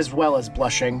she as well is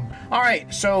blushing. All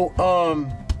right. So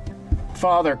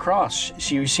Father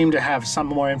Cross, you seem to have some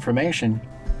more information.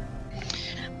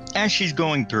 As she's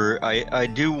going through, I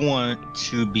do want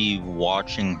to be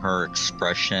watching her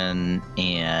expression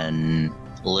and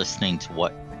listening to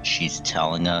what she's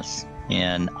telling us.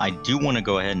 And I do want to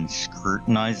go ahead and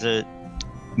scrutinize it,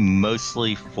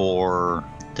 mostly for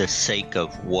the sake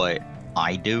of what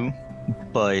I do.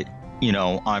 But, you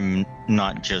know, I'm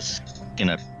not just going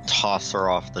to toss her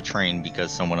off the train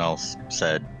because someone else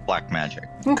said black magic.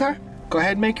 Okay. Go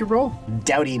ahead and make your roll.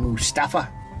 Dowdy Mustafa.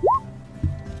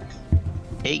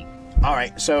 8. All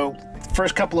right, so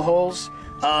first couple of holes,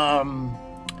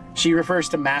 she refers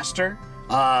to Master,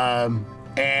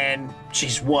 and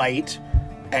she's white,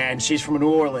 and she's from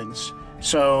New Orleans.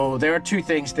 So there are two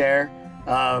things there.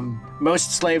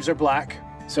 Most slaves are black,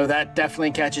 so that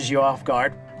definitely catches you off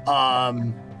guard.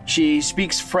 She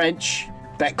speaks French.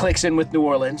 That clicks in with New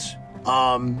Orleans.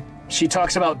 She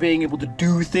talks about being able to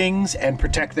do things and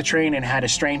protect the train and had a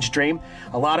strange dream.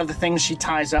 A lot of the things she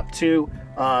ties up to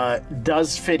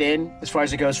does fit in as far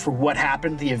as it goes for what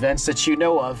happened, the events that you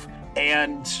know of.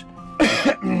 And,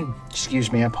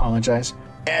 excuse me, I apologize.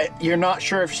 You're not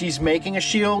sure if she's making a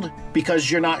shield because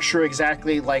you're not sure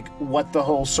exactly like what the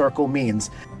whole circle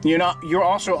means. You're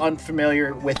also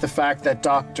unfamiliar with the fact that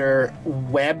Dr.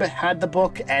 Webb had the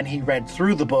book and he read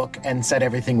through the book and said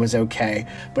everything was okay.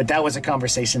 But that was a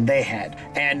conversation they had.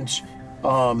 And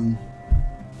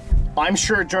I'm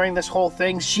sure during this whole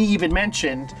thing, she even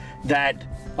mentioned that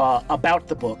about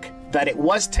the book, that it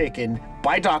was taken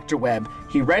by Dr. Webb.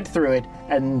 He read through it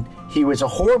and he was a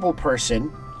horrible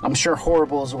person. I'm sure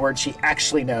horrible is a word she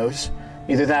actually knows.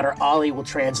 Either that or Ollie will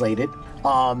translate it.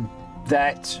 And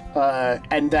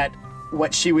that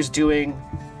what she was doing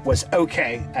was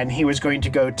okay, and he was going to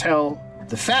go tell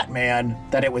the fat man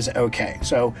that it was okay.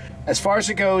 So as far as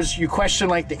it goes, you question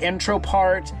like the intro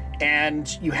part,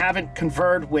 and you haven't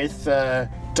conferred with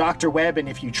Dr. Webb, and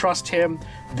if you trust him,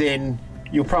 then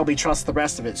you'll probably trust the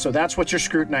rest of it. So that's what your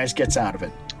scrutinize gets out of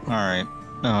it. All right.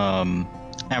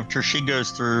 After she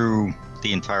goes through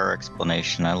the entire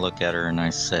explanation, I look at her and I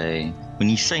say, when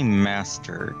you say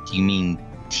master, do you mean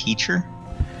teacher?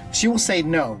 She will say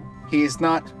no. He is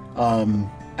not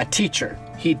a teacher.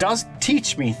 He does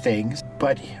teach me things,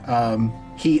 but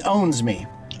he owns me.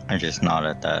 I just nod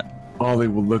at that. Ollie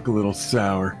will look a little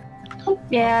sour.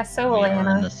 Yeah, so will We are in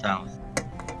Anna. the south.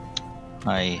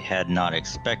 I had not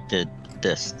expected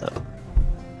this, though.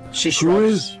 She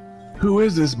shrugs. Who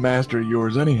is this master of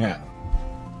yours anyhow?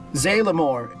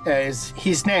 Zalamore is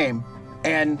his name,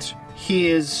 and he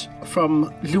is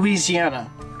from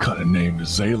Louisiana. What kind of name is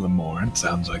Zalamore? It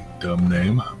sounds like a dumb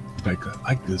name. In fact, I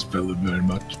like this fella very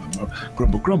much.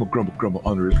 Grumble, grumble, grumble, grumble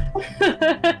under it.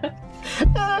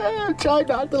 Try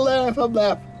not to laugh. I'm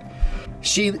laughing.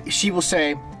 She will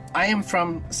say, I am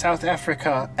from South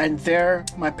Africa, and there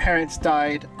my parents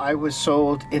died. I was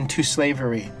sold into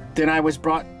slavery. Then I was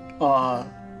bought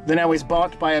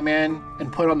by a man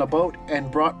and put on the boat and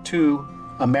brought to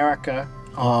America.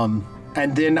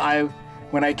 And then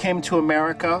when I came to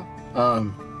America,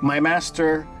 my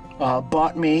master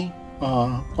bought me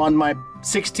on my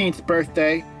 16th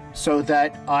birthday so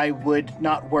that I would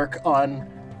not work on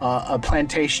a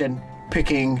plantation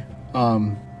picking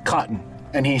cotton.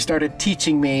 And he started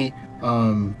teaching me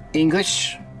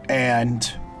English and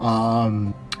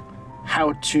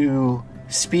how to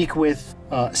speak with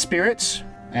spirits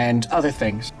and other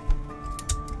things.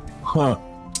 Huh.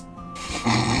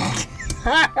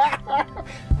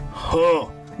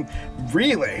 Oh,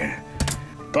 really?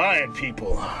 Buying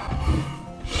people.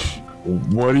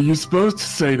 What are you supposed to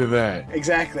say to that?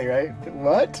 Exactly, right?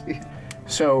 What?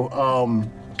 So,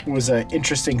 it was an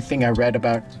interesting thing I read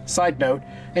about. Side note,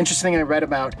 interesting thing I read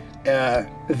about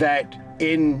that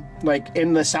in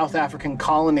the South African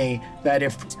colony, that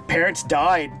if parents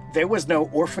died, there was no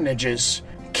orphanages.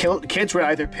 Kids were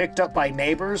either picked up by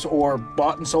neighbors or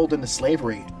bought and sold into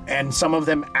slavery. And some of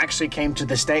them actually came to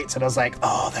the States, and I was like,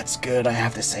 oh, that's good. I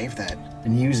have to save that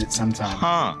and use it sometime.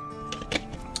 Huh.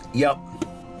 Yep.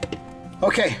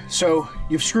 Okay, so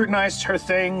you've scrutinized her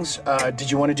things. Did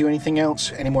you want to do anything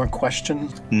else? Any more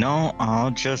questions? No,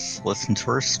 I'll just listen to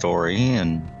her story,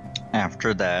 and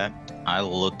after that, I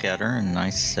look at her and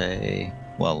I say,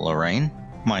 well, Lorraine,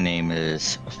 my name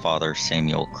is Father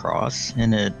Samuel Cross,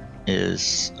 and it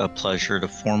is a pleasure to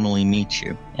formally meet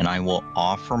you. And I will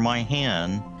offer my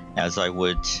hand as I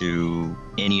would to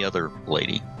any other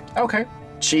lady. Okay.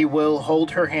 She will hold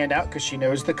her hand out because she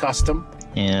knows the custom.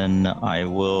 And I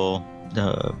will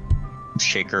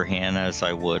shake her hand as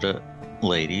I would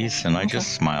ladies, and I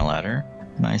just smile at her,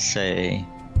 and I say,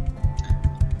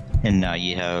 and now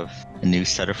you have a new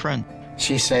set of friends.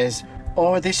 She says,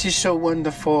 oh, this is so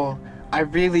wonderful. I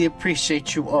really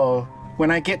appreciate you all.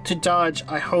 When I get to Dodge,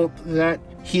 I hope that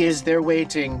he is there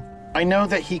waiting. I know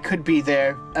that he could be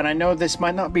there, and I know this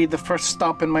might not be the first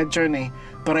stop in my journey,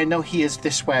 but I know he is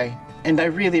this way. And I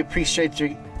really appreciate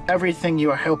everything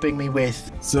you are helping me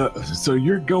with. So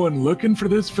you're going looking for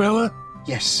this fella?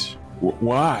 Yes.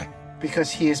 Why?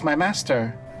 Because he is my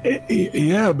master.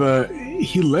 Yeah, but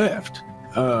he left.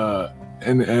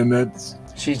 And that's...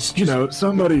 She's You know,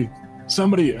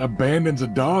 somebody abandons a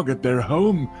dog at their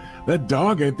home. That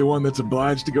dog ain't the one that's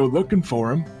obliged to go looking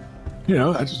for him. You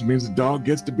know, that just means the dog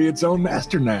gets to be its own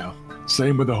master now.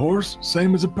 Same with a horse,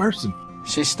 same as a person.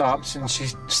 She stops and she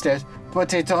says,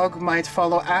 but a dog might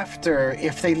follow after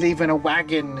if they leave in a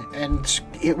wagon, and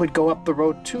it would go up the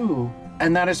road too.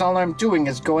 And that is all I'm doing,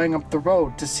 is going up the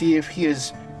road to see if he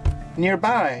is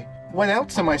nearby. What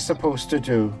else am I supposed to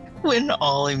do? When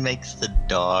Ollie makes the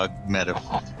dog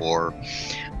metaphor,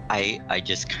 I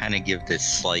just kind of give this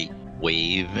slight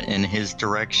wave in his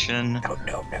direction.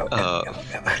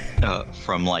 No.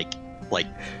 From like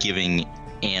giving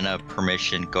Anna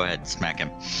permission. Go ahead, smack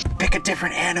him. Pick a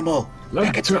different animal.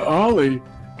 To Ollie,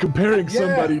 comparing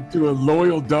somebody to a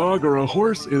loyal dog or a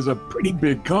horse is a pretty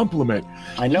big compliment.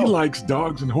 I know. He likes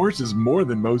dogs and horses more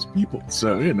than most people,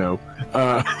 so you know.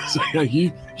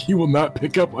 He will not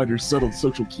pick up on your subtle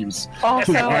social cues.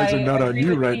 Also, His eyes are I not on agree you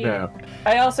with right the- now.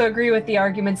 I also agree with the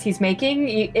arguments he's making,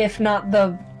 if not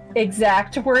the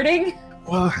exact wording.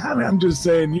 Well, I'm just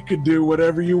saying you could do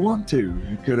whatever you want to.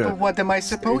 You could But what am I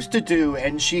supposed to do?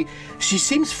 And she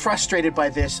seems frustrated by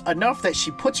this enough that she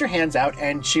puts her hands out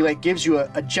and she gives you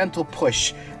a gentle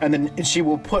push, and then she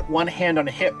will put one hand on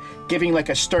a hip, giving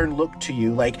a stern look to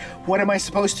you. Like, what am I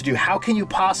supposed to do? How can you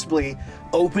possibly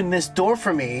open this door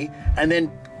for me and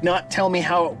then not tell me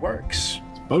how it works?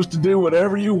 supposed to do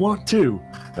whatever you want to.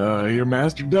 Your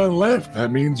master done left.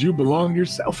 That means you belong to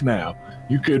yourself now.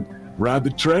 You could ride the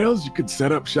trails. You could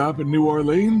set up shop in New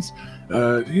Orleans.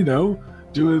 Do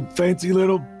a fancy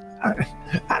little...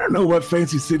 I don't know what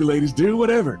fancy city ladies do.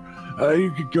 Whatever.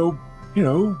 You could go,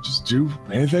 just do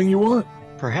anything you want.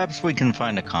 Perhaps we can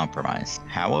find a compromise.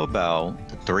 How about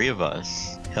the three of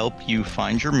us help you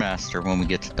find your master when we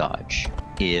get to Dodge?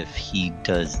 If he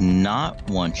does not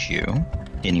want you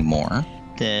anymore,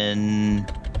 then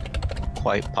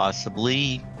quite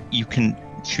possibly you can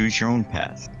choose your own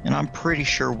path. And I'm pretty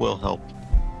sure we'll help.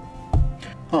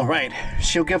 All right.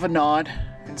 She'll give a nod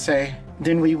and say,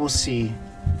 then we will see.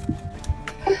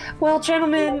 Well,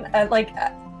 gentlemen,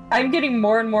 I'm getting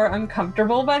more and more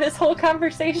uncomfortable by this whole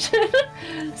conversation.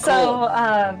 So,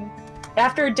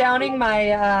 after downing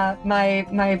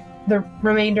the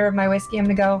remainder of my whiskey, I'm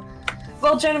gonna go.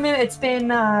 Well, gentlemen, it's been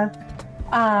a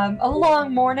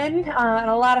long morning and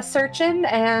a lot of searching,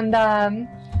 and I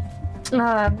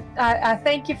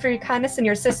thank you for your kindness and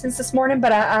your assistance this morning.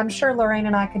 But I'm sure Lorraine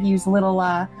and I could use a little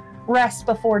rest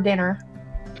before dinner.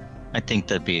 I think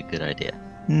that'd be a good idea.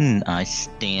 I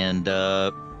stand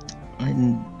up.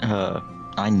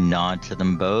 I nod to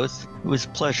them both. It was a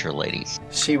pleasure, ladies.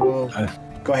 She will...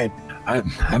 Go ahead. I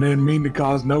didn't mean to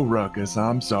cause no ruckus.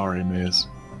 I'm sorry, miss.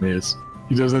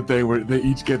 He does that thing where they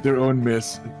each get their own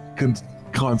miss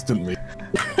constantly.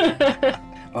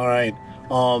 All right.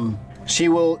 She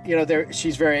will,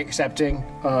 she's very accepting.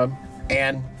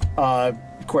 And, of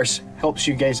course, helps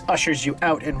you guys, ushers you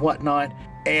out and whatnot.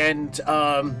 And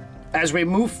as we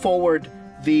move forward,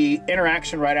 the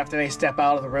interaction right after they step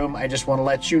out of the room, I just want to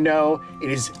let you know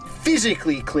it is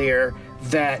physically clear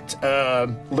that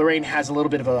Lorraine has a little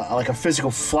bit of a physical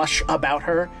flush about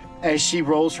her as she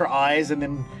rolls her eyes and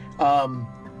then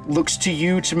looks to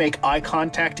you to make eye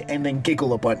contact and then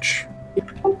giggle a bunch.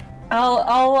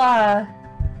 I'll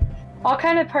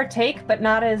kind of partake, but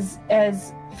not as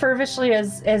fervently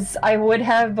as I would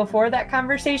have before that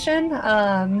conversation.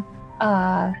 But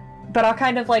I'll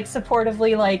kind of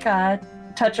supportively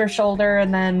touch her shoulder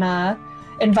and then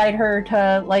invite her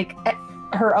to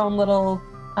her own little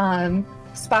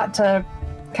spot to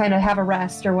kind of have a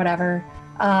rest or whatever.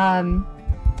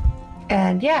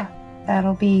 And yeah,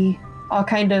 that'll be all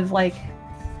kind of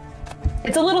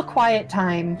it's a little quiet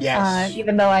time. Yes.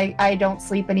 Even though I don't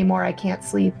sleep anymore, I can't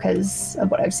sleep because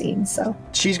of what I've seen. So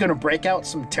she's going to break out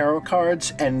some tarot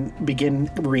cards and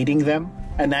begin reading them.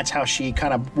 And that's how she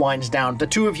kind of winds down. The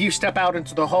two of you step out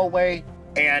into the hallway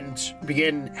and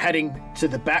begin heading to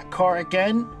the back car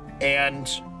again. And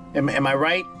am I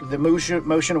right? The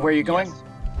motion of where you're going?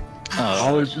 Yes.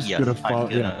 Always just gonna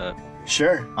follow.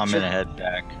 Sure. I'm gonna head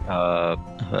back.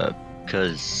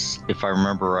 Because if I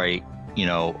remember right,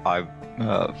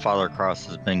 Father Cross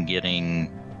has been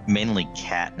getting mainly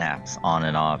cat naps on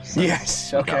and off. Since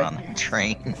Yes, we okay. got on the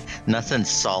train. Nothing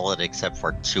solid except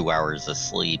for 2 hours of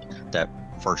sleep that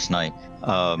first night.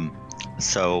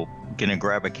 So gonna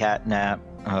grab a cat nap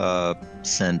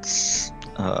since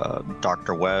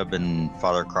Dr. Webb and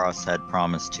Father Cross had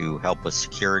promised to help with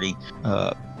security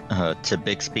to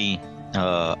Bixby.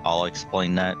 I'll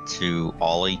explain that to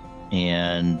Ollie,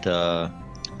 and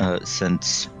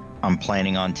since I'm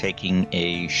planning on taking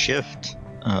a shift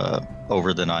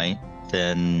over the night,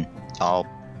 then I'll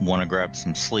want to grab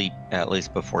some sleep at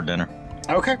least before dinner.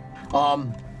 Okay.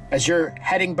 As you're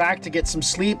heading back to get some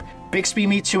sleep, Bixby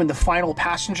meets you in the final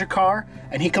passenger car,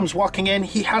 and he comes walking in.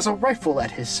 He has a rifle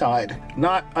at his side,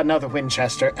 not another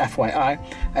Winchester, FYI.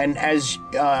 And as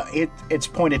it's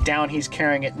pointed down, he's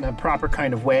carrying it in a proper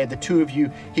kind of way. The two of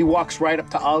you, he walks right up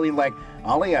to Ollie like,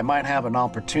 Ollie, I might have an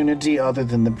opportunity other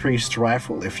than the priest's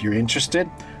rifle if you're interested.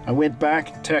 I went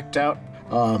back and checked out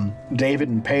David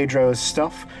and Pedro's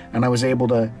stuff, and I was able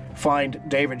to find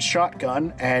David's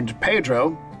shotgun, and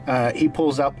Pedro, he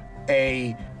pulls up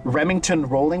a Remington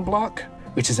rolling block,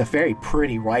 which is a very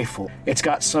pretty rifle. It's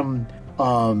got some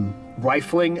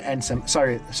rifling and some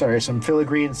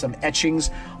filigree and some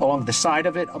etchings along the side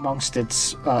of it amongst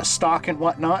its stock and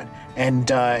whatnot. And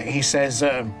he says,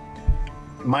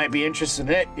 might be interested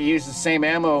in it. He uses the same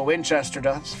ammo a Winchester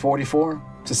does, 44.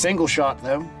 It's a single shot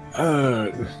though.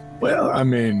 Well, I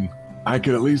mean, I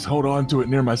could at least hold on to it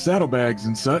near my saddlebags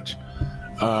and such.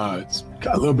 It's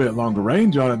got a little bit longer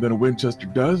range on it than a Winchester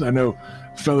does. I know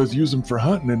fellas use them for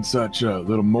hunting and such, a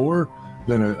little more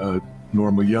than a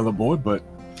normal yellow boy, but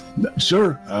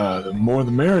sure, the more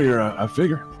the merrier, I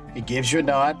figure. He gives you a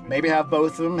nod. Maybe have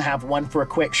both of them, have one for a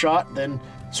quick shot, then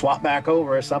swap back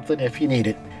over or something if you need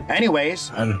it.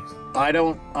 Anyways,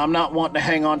 I'm not wanting to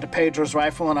hang on to Pedro's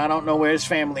rifle, and I don't know where his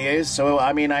family is, so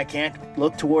I mean, I can't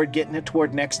look toward getting it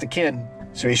toward next of kin.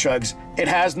 So he shrugs. It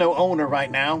has no owner right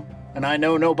now, and I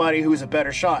know nobody who's a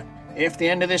better shot. If the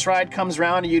end of this ride comes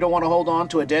around and you don't want to hold on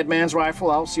to a dead man's rifle,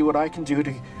 I'll see what I can do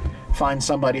to find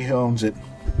somebody who owns it.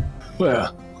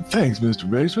 Well, thanks, Mr.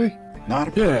 Bixby. Not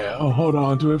a problem. Yeah, I'll hold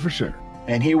on to it for sure.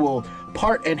 And he will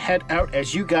part and head out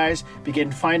as you guys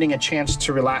begin finding a chance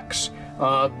to relax.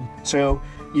 So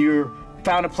you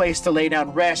found a place to lay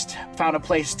down, rest, found a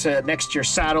place to next to your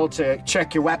saddle to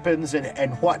check your weapons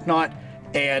and whatnot.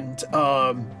 And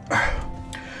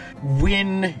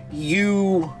when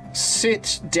you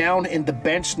sit down in the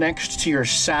bench next to your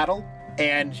saddle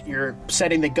and you're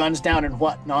setting the guns down and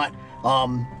whatnot,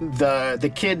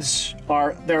 the kids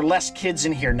there are less kids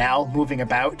in here now moving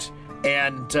about,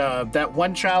 and that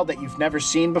one child that you've never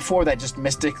seen before that just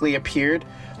mystically appeared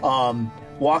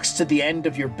walks to the end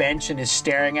of your bench and is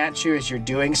staring at you as you're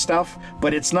doing stuff.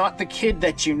 But it's not the kid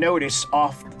that you notice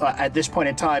off at this point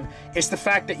in time. It's the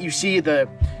fact that you see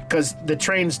because the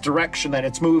train's direction that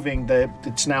it's moving,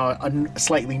 it's now a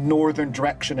slightly northern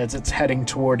direction as it's heading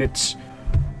toward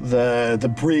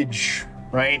the bridge,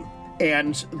 right?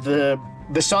 And the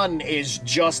sun is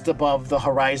just above the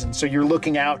horizon, so you're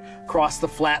looking out across the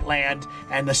flat land,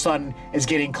 and the sun is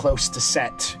getting close to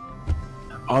set.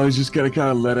 Ollie's just gotta kind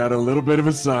of let out a little bit of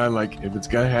a sigh, like, if it's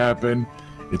gonna happen,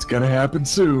 it's gonna happen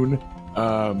soon.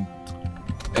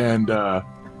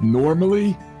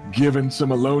 Normally, given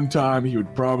some alone time, he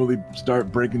would probably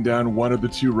start breaking down one of the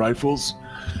two rifles.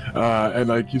 And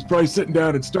like, he's probably sitting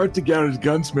down and start to get out his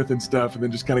gunsmith and stuff, and then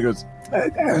just kind of goes,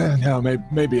 no,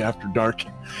 maybe after dark.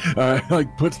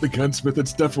 Like, puts the gunsmith and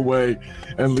stuff away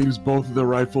and leaves both of the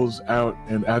rifles out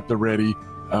and at the ready,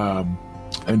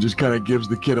 and just kind of gives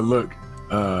the kid a look.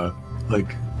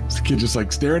 Like, is the kid just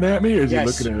like staring at me, or is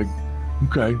Yes. he looking at it?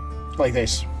 Okay. Like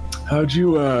this. How'd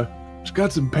you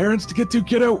got some parents to get to,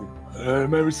 kiddo?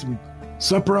 Maybe some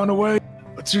supper on the way?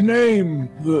 What's your name,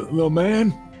 little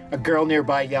man? A girl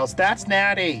nearby yells, "That's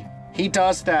Natty. He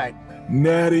does that."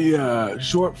 Natty,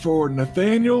 short for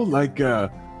Nathaniel, like Natty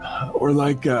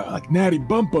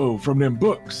Bumpo from them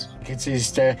books. It's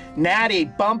his Natty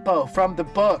Bumpo from the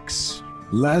books.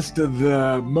 Last of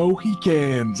the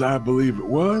Mohicans, I believe it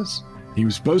was. He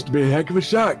was supposed to be a heck of a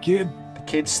shot, kid. The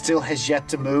kid still has yet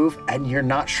to move, and you're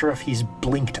not sure if he's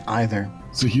blinked either.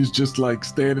 So he's just like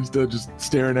standing still, just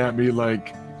staring at me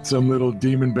like some little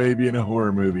demon baby in a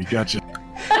horror movie. Gotcha.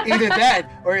 Either that,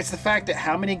 or it's the fact that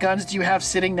how many guns do you have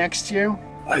sitting next to you?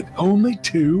 Like, only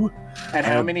two? And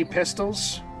how many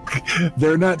pistols?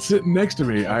 They're not sitting next to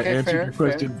me. I Okay, answered fair, your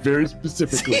question very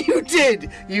specifically. You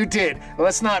did. Well,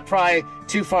 let's not pry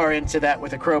too far into that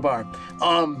with a crowbar.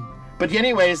 But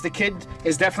anyways, the kid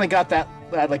has definitely got that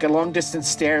like a long distance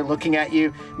stare looking at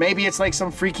you. Maybe it's like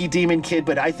some freaky demon kid,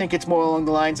 but I think it's more along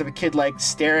the lines of a kid like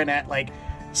staring at like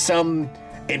some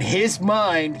in his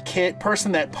mind,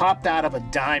 person that popped out of a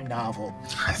dime novel.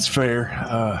 That's fair.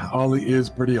 Ollie is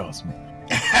pretty awesome.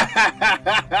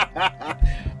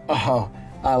 Oh,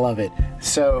 I love it.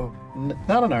 So,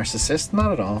 not a narcissist,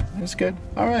 not at all. It was good.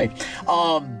 All right.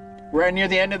 We're near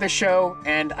the end of the show,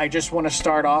 and I just want to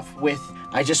start off with,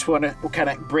 I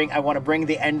want to bring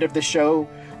the end of the show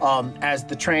as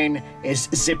the train is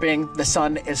zipping, the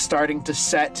sun is starting to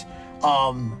set.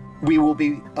 We will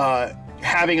be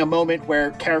having a moment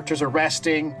where characters are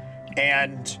resting,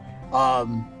 and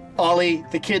Ollie,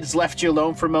 the kids left you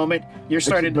alone for a moment. You're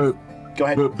starting to... Go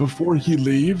ahead. But before he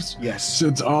leaves, yes,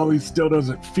 since Ollie still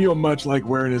doesn't feel much like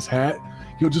wearing his hat,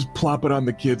 he'll just plop it on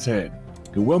the kid's head.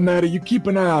 Go, well, Maddie, you keep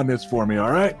an eye on this for me,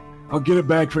 all right? I'll get it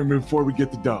back from you before we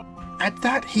get the dog. At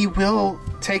that, he will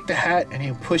take the hat and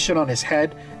he'll push it on his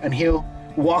head and he'll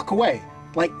walk away,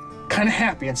 like kind of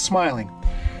happy and smiling.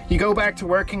 You go back to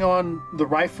working on the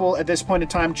rifle at this point in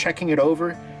time, checking it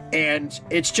over, and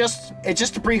it's just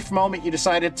a brief moment. You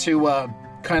decided to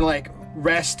kind of like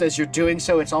rest as you're doing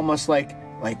so. It's almost like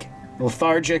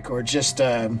lethargic or just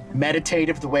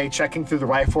meditative the way checking through the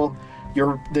rifle.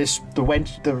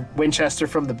 The Winchester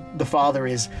from the father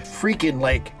is freaking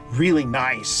like really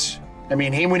nice. I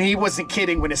mean, when he wasn't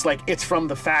kidding when it's like it's from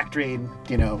the factory and,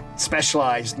 you know,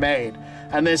 specialized made.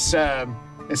 And this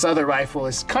other rifle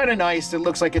is kind of nice. It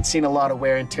looks like it's seen a lot of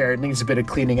wear and tear. It needs a bit of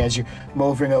cleaning as you're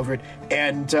moving over it.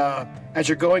 And as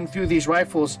you're going through these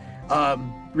rifles,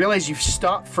 realize you've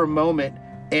stopped for a moment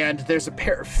and there's a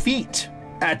pair of feet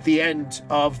at the end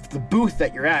of the booth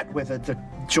that you're at with the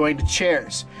joined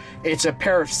chairs. It's a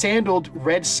pair of sandaled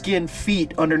red skin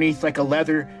feet underneath like a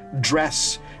leather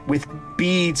dress with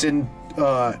beads and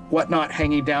whatnot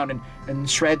hanging down and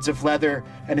shreds of leather,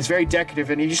 and it's very decorative.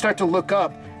 And you start to look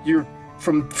up, you're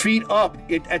from feet up,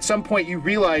 at some point you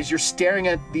realize you're staring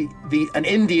at an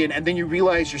Indian, and then you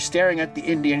realize you're staring at the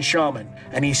Indian shaman,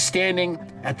 and he's standing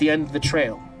at the end of the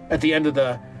trail, at the end of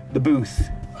the booth.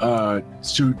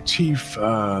 So Chief,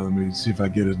 let me see if I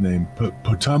get his name.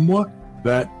 Potamwa?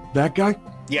 That guy?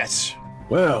 Yes.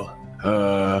 Well,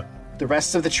 the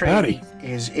rest of the train Howdy.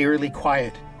 is eerily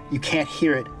quiet. You can't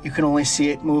hear it. You can only see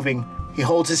it moving. He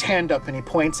holds his hand up and he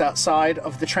points outside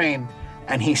of the train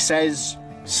and he says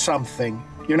something.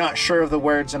 You're not sure of the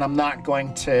words, and I'm not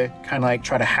going to kind of like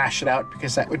try to hash it out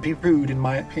because that would be rude in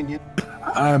my opinion.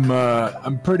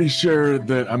 I'm pretty sure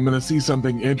that I'm gonna see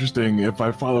something interesting if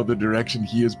I follow the direction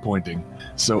he is pointing.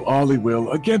 So Ollie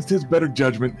will, against his better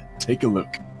judgment, take a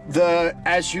look.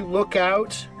 As you look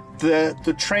out,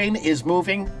 the train is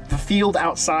moving, the field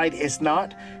outside is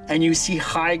not, and you see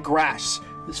high grass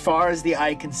as far as the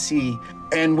eye can see,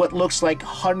 and what looks like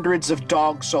hundreds of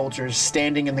dog soldiers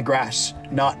standing in the grass,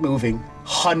 not moving.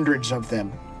 Hundreds of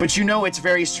them. But you know it's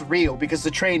very surreal because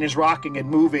the train is rocking and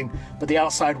moving, but the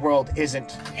outside world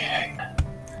isn't.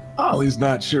 Ollie's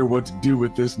not sure what to do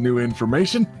with this new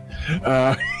information.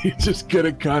 He's just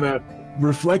gonna kind of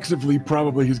reflexively,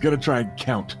 probably, he's gonna try and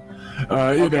count.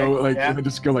 And then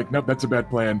just go like, nope, that's a bad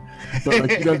plan. But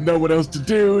like, he doesn't know what else to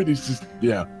do, and he's just,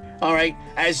 yeah. All right,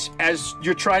 as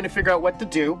you're trying to figure out what to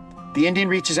do, the Indian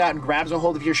reaches out and grabs a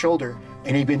hold of your shoulder,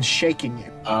 and he's been shaking you.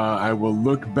 I will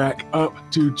look back up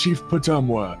to Chief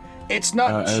Potamwa. It's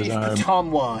not Chief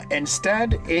Potamwa.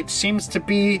 Instead, it seems to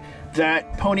be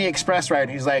that Pony Express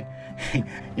rider. He's like,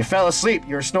 you fell asleep.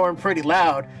 You're snoring pretty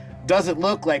loud. Doesn't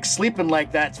look like sleeping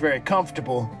like that's very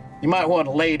comfortable. You might want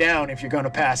to lay down if you're going to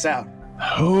pass out.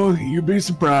 Oh, you'd be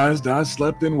surprised. I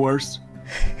slept in worse.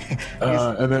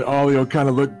 And then Ollie will kind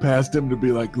of look past him to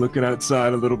be like looking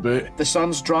outside a little bit. The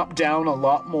sun's dropped down a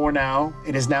lot more now.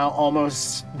 It is now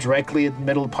almost directly in the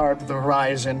middle part of the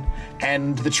horizon,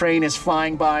 and the train is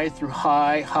flying by through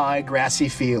high grassy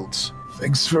fields.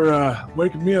 Thanks for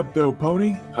waking me up though,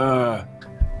 Pony.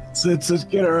 Let's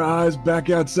get our eyes back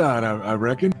outside, I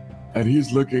reckon. And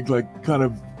he's looking like kind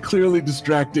of clearly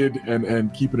distracted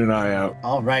and keeping an eye out.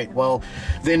 All right, well,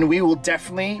 then we will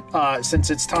definitely, since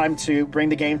it's time to bring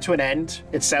the game to an end,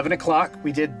 it's 7 o'clock.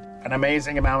 We did an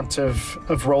amazing amount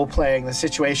of role-playing. The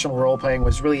situational role-playing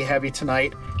was really heavy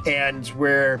tonight, and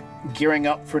we're gearing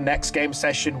up for next game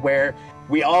session where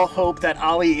we all hope that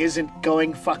Ollie isn't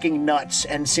going fucking nuts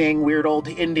and seeing weird old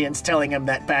Indians telling him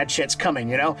that bad shit's coming,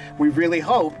 you know? We really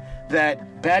hope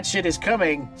that bad shit is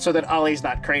coming so that Ollie's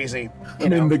not crazy. I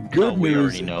mean, the good we news...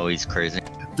 already know he's crazy.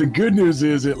 The good news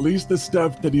is at least the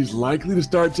stuff that he's likely to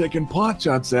start taking pot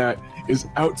shots at is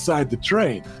outside the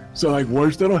train. So, like,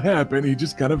 worst that'll happen, he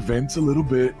just kind of vents a little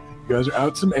bit. You guys are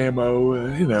out some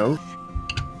ammo, you know.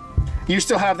 You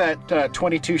still have that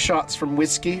 22 shots from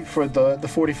whiskey for the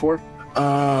 44?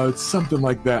 Something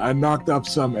like that. I knocked off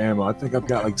some ammo. I think I've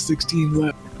got like 16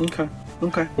 left. Okay.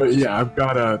 Okay. But yeah, I've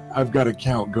got a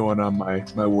count going on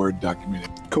my Word document.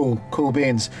 Cool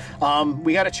beans.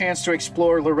 We got a chance to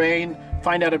explore Lorraine,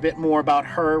 find out a bit more about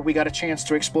her. We got a chance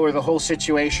to explore the whole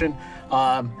situation.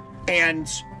 And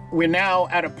we're now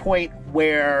at a point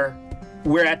where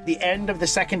we're at the end of the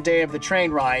second day of the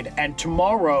train ride, and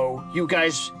tomorrow you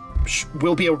guys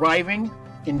will be arriving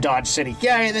in Dodge City.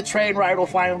 Yay, the train ride will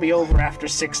finally be over after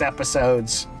 6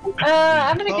 episodes.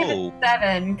 I'm gonna give it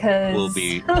 7 because We'll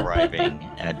be arriving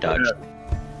at Dodge.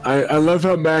 I love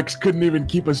how Max couldn't even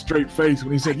keep a straight face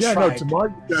when he said, "Yeah, no, tried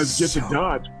tomorrow you guys get to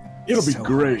Dodge. It'll be so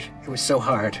great." hard. It was so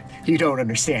hard. You don't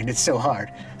understand. It's so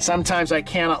hard. Sometimes I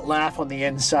cannot laugh on the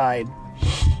inside.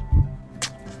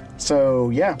 So,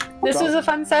 yeah. This was a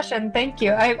fun session. Thank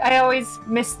you. I always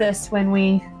miss this when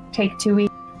we take 2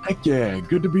 weeks. Heck yeah,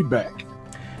 good to be back.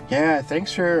 Yeah,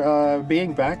 thanks for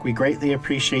being back. We greatly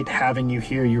appreciate having you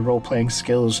here. Your role-playing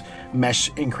skills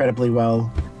mesh incredibly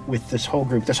well with this whole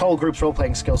group. This whole group's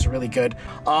role-playing skills are really good.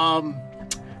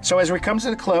 So as we come to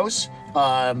the close,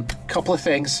 couple of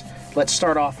things. Let's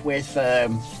start off with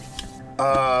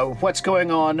what's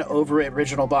going on over at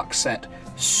Original Box Set.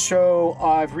 So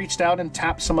I've reached out and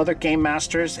tapped some other game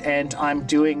masters, and I'm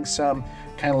doing some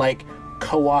kind of like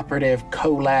cooperative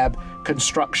collab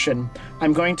construction.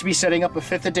 I'm going to be setting up a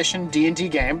 5th edition D&D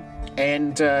game,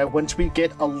 and once we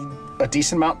get a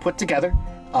decent amount put together,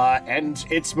 and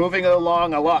it's moving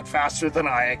along a lot faster than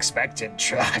I expected.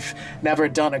 I've never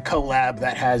done a collab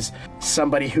that has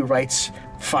somebody who writes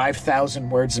 5,000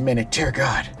 words a minute. Dear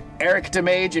God. Eric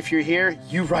DeMage, if you're here,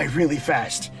 you write really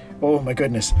fast. Oh my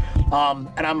goodness. And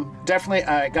I'm definitely,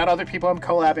 got other people I'm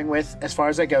collabing with as far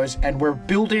as that goes, and we're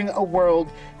building a world,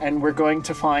 and we're going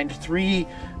to find three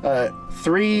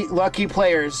lucky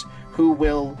players who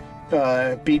will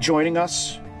be joining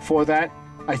us for that.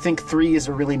 I think 3 is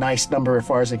a really nice number as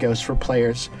far as it goes for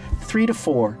players. 3 to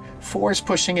 4. 4 is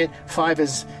pushing it, 5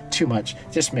 is too much.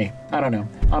 Just me. I don't know.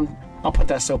 I'll put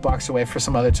that soapbox away for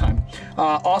some other time.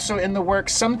 Also in the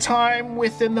works, sometime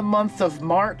within the month of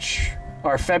March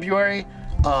or February,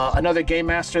 another game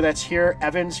master that's here,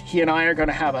 Evans, he and I are going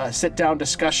to have a sit-down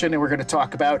discussion, and we're going to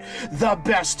talk about the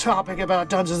best topic about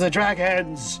Dungeons &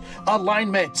 Dragons,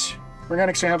 alignment. We're going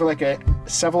to actually have like a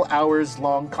several hours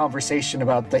long conversation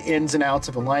about the ins and outs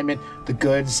of alignment, the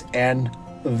goods and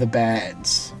the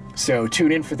bads. So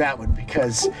tune in for that one,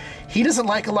 because he doesn't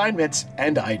like alignments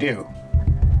and I do.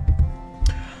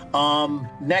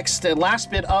 Next and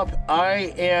last bit up,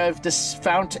 I have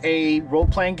found a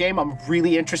role-playing game I'm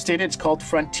really interested in. It's called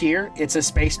Frontier. It's a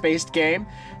space-based game,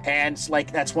 and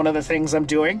like that's one of the things I'm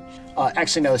doing.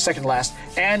 Actually, no, the second to last,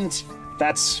 and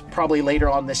that's probably later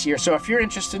on this year. So if you're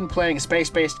interested in playing a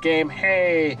space-based game,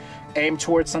 hey, aim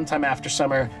towards sometime after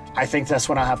summer. I think that's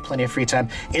when I'll have plenty of free time.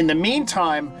 In the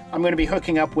meantime, I'm going to be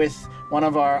hooking up with one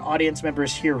of our audience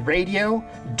members here, Radio,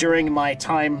 during my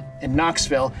time in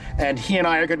Knoxville, and he and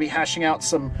I are going to be hashing out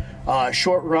some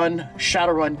short-run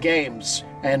Shadowrun games,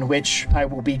 in which I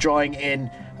will be drawing in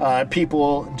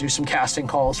people, do some casting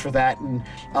calls for that.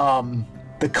 And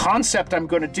the concept I'm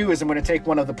going to do is I'm going to take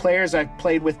one of the players I've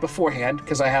played with beforehand,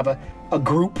 because I have a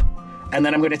group, and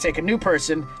then I'm going to take a new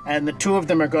person, and the two of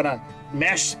them are going to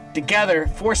mesh together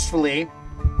forcefully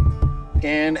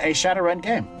in a Shadowrun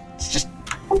game. It's just...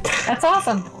 That's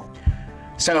awesome.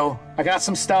 So I got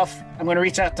some stuff. I'm gonna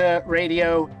reach out to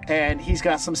Radio, and he's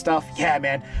got some stuff. Yeah,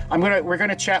 man. We're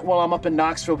gonna chat while I'm up in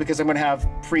Knoxville, because I'm gonna have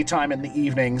free time in the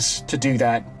evenings to do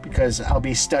that, because I'll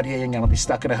be studying and I'll be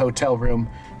stuck in a hotel room.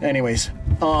 Anyways,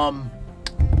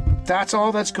 that's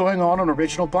all that's going on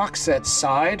Original Box Set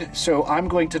side. So I'm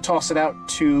going to toss it out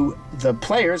to the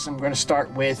players. I'm going to start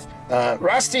with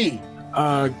Rusty.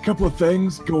 A couple of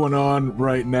things going on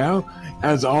right now.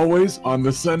 As always, on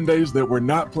the Sundays that we're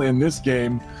not playing this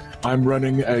game, I'm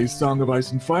running a Song of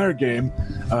Ice and Fire game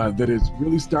that is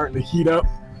really starting to heat up.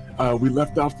 We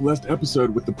left off the last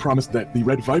episode with the promise that the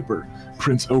Red Viper,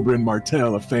 Prince Oberyn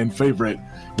Martell, a fan favorite,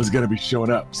 was going to be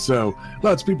showing up. So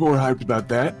lots of people were hyped about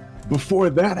that. Before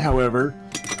that, however,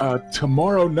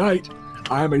 tomorrow night,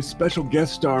 I am a special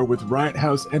guest star with Riot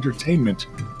House Entertainment.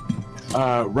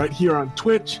 Right here on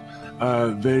Twitch,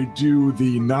 they do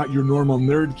the Not Your Normal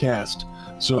Nerdcast.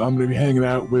 So I'm going to be hanging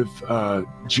out with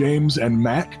James and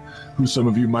Mac, who some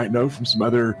of you might know from some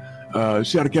other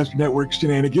Shadowcaster Network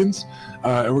shenanigans.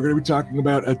 And we're going to be talking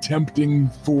about attempting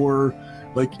for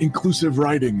like inclusive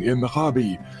writing in the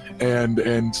hobby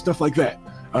and stuff like that.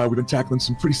 We've been tackling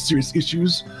some pretty serious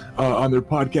issues on their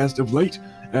podcast of late,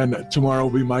 and tomorrow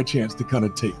will be my chance to kind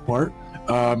of take part.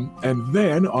 And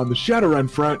then on the Shadowrun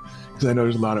front, because I know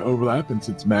there's a lot of overlap, and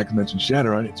since Max mentioned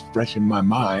Shadowrun, it's fresh in my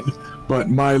mind. But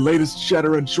my latest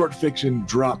Shadowrun short fiction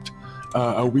dropped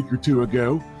a week or two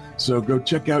ago. So go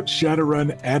check out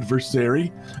Shadowrun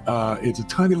Adversary. It's a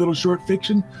tiny little short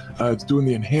fiction. It's doing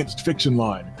the enhanced fiction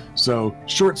line. So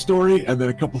short story and then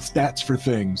a couple stats for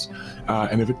things.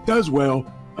 And if it does well,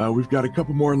 we've got a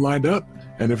couple more lined up.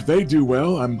 And if they do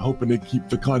well, I'm hoping to keep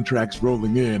the contracts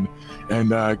rolling in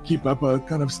and keep up a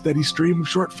kind of steady stream of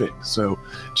short fics. So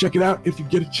check it out if you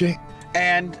get a chance.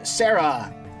 And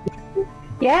Sarah.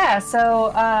 Yeah,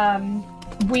 so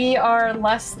we are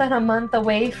less than a month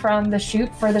away from the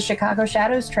shoot for the Chicago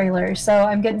Shadows trailer. So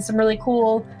I'm getting some really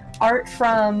cool art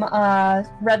from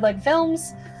Red Leg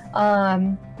Films.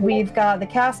 We've got the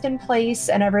cast in place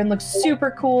and everyone looks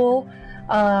super cool.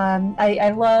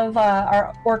 I love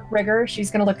our orc rigger. She's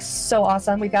going to look so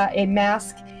awesome. We've got a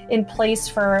mask in place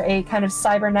for a kind of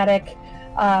cybernetic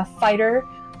fighter.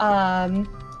 And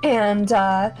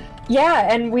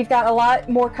we've got a lot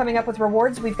more coming up with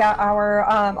rewards. We've got our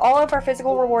all of our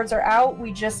physical rewards are out.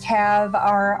 We just have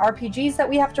our RPGs that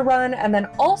we have to run, and then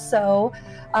also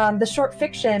the short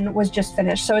fiction was just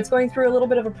finished. So it's going through a little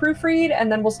bit of a proofread, and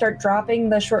then we'll start dropping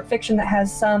the short fiction that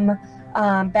has some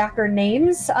backer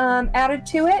names added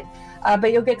to it.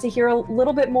 But you'll get to hear a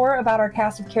little bit more about our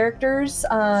cast of characters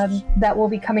that will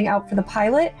be coming out for the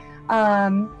pilot,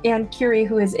 and Curie,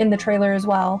 who is in the trailer as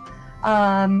well.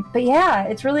 But yeah,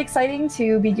 it's really exciting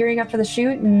to be gearing up for the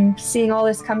shoot and seeing all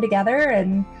this come together.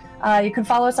 And you can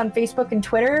follow us on Facebook and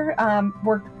Twitter.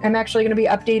 I'm actually going to be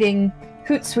updating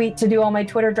Hootsuite to do all my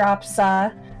Twitter drops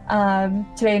today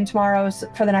and tomorrow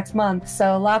for the next month.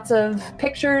 So lots of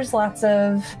pictures, lots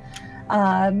of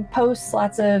posts,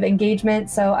 lots of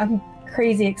engagement. So I'm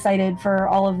crazy excited for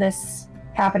all of this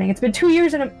happening. It's been 2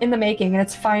 years in the making, and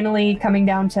it's finally coming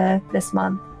down to this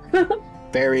month.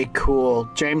 Very cool.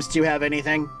 James, do you have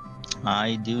anything?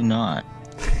 I do not.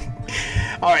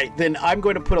 All right, then I'm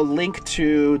going to put a link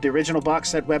to the original box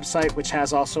set website, which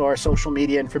has also our social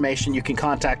media information. You can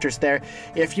contact us there.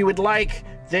 If you would like,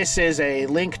 this is a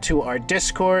link to our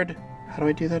Discord. How do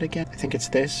I do that again? I think it's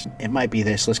this. It might be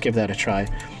this. Let's give that a try.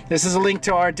 This is a link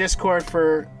to our Discord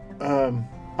for...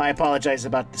 I apologize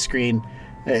about the screen.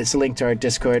 It's a link to our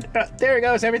Discord. There it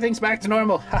goes. Everything's back to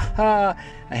normal. Haha.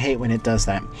 I hate when it does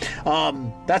that.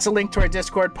 That's a link to our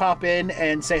Discord. Pop in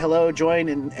and say hello, join,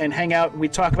 and hang out. We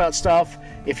talk about stuff.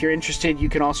 If you're interested, you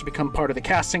can also become part of the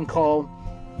casting call.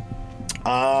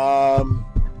 I'm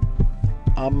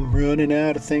running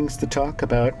out of things to talk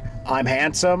about. I'm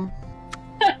handsome.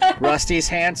 Rusty's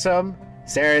handsome.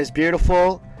 Sarah's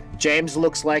beautiful. James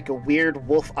looks like a weird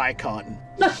wolf icon.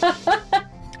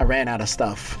 I ran out of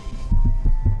stuff.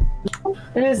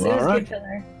 It was right. good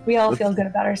filler. We all feel good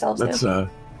about ourselves now.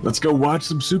 Let's go watch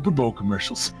some Super Bowl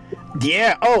commercials.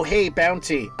 Yeah. Oh, hey,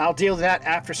 Bounty. I'll deal with that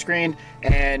after screen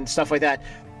and stuff like that.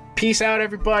 Peace out,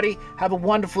 everybody. Have a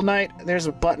wonderful night. There's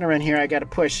a button around here I got to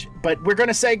push, but we're going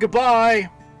to say goodbye.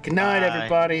 Good night,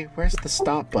 everybody. Where's the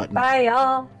stop button? Bye,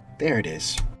 y'all. There it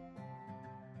is.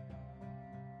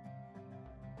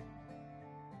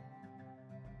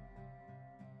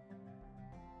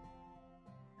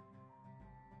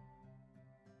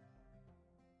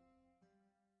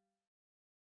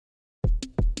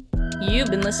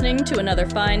 You've been listening to another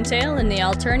fine tale in the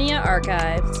Alternia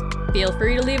archives. Feel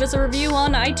free to leave us a review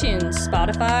on iTunes,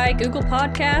 Spotify, Google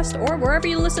Podcast, or wherever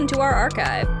you listen to our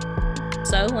archive.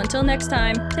 So, until next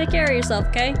time, take care of yourself,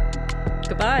 okay?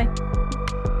 Goodbye.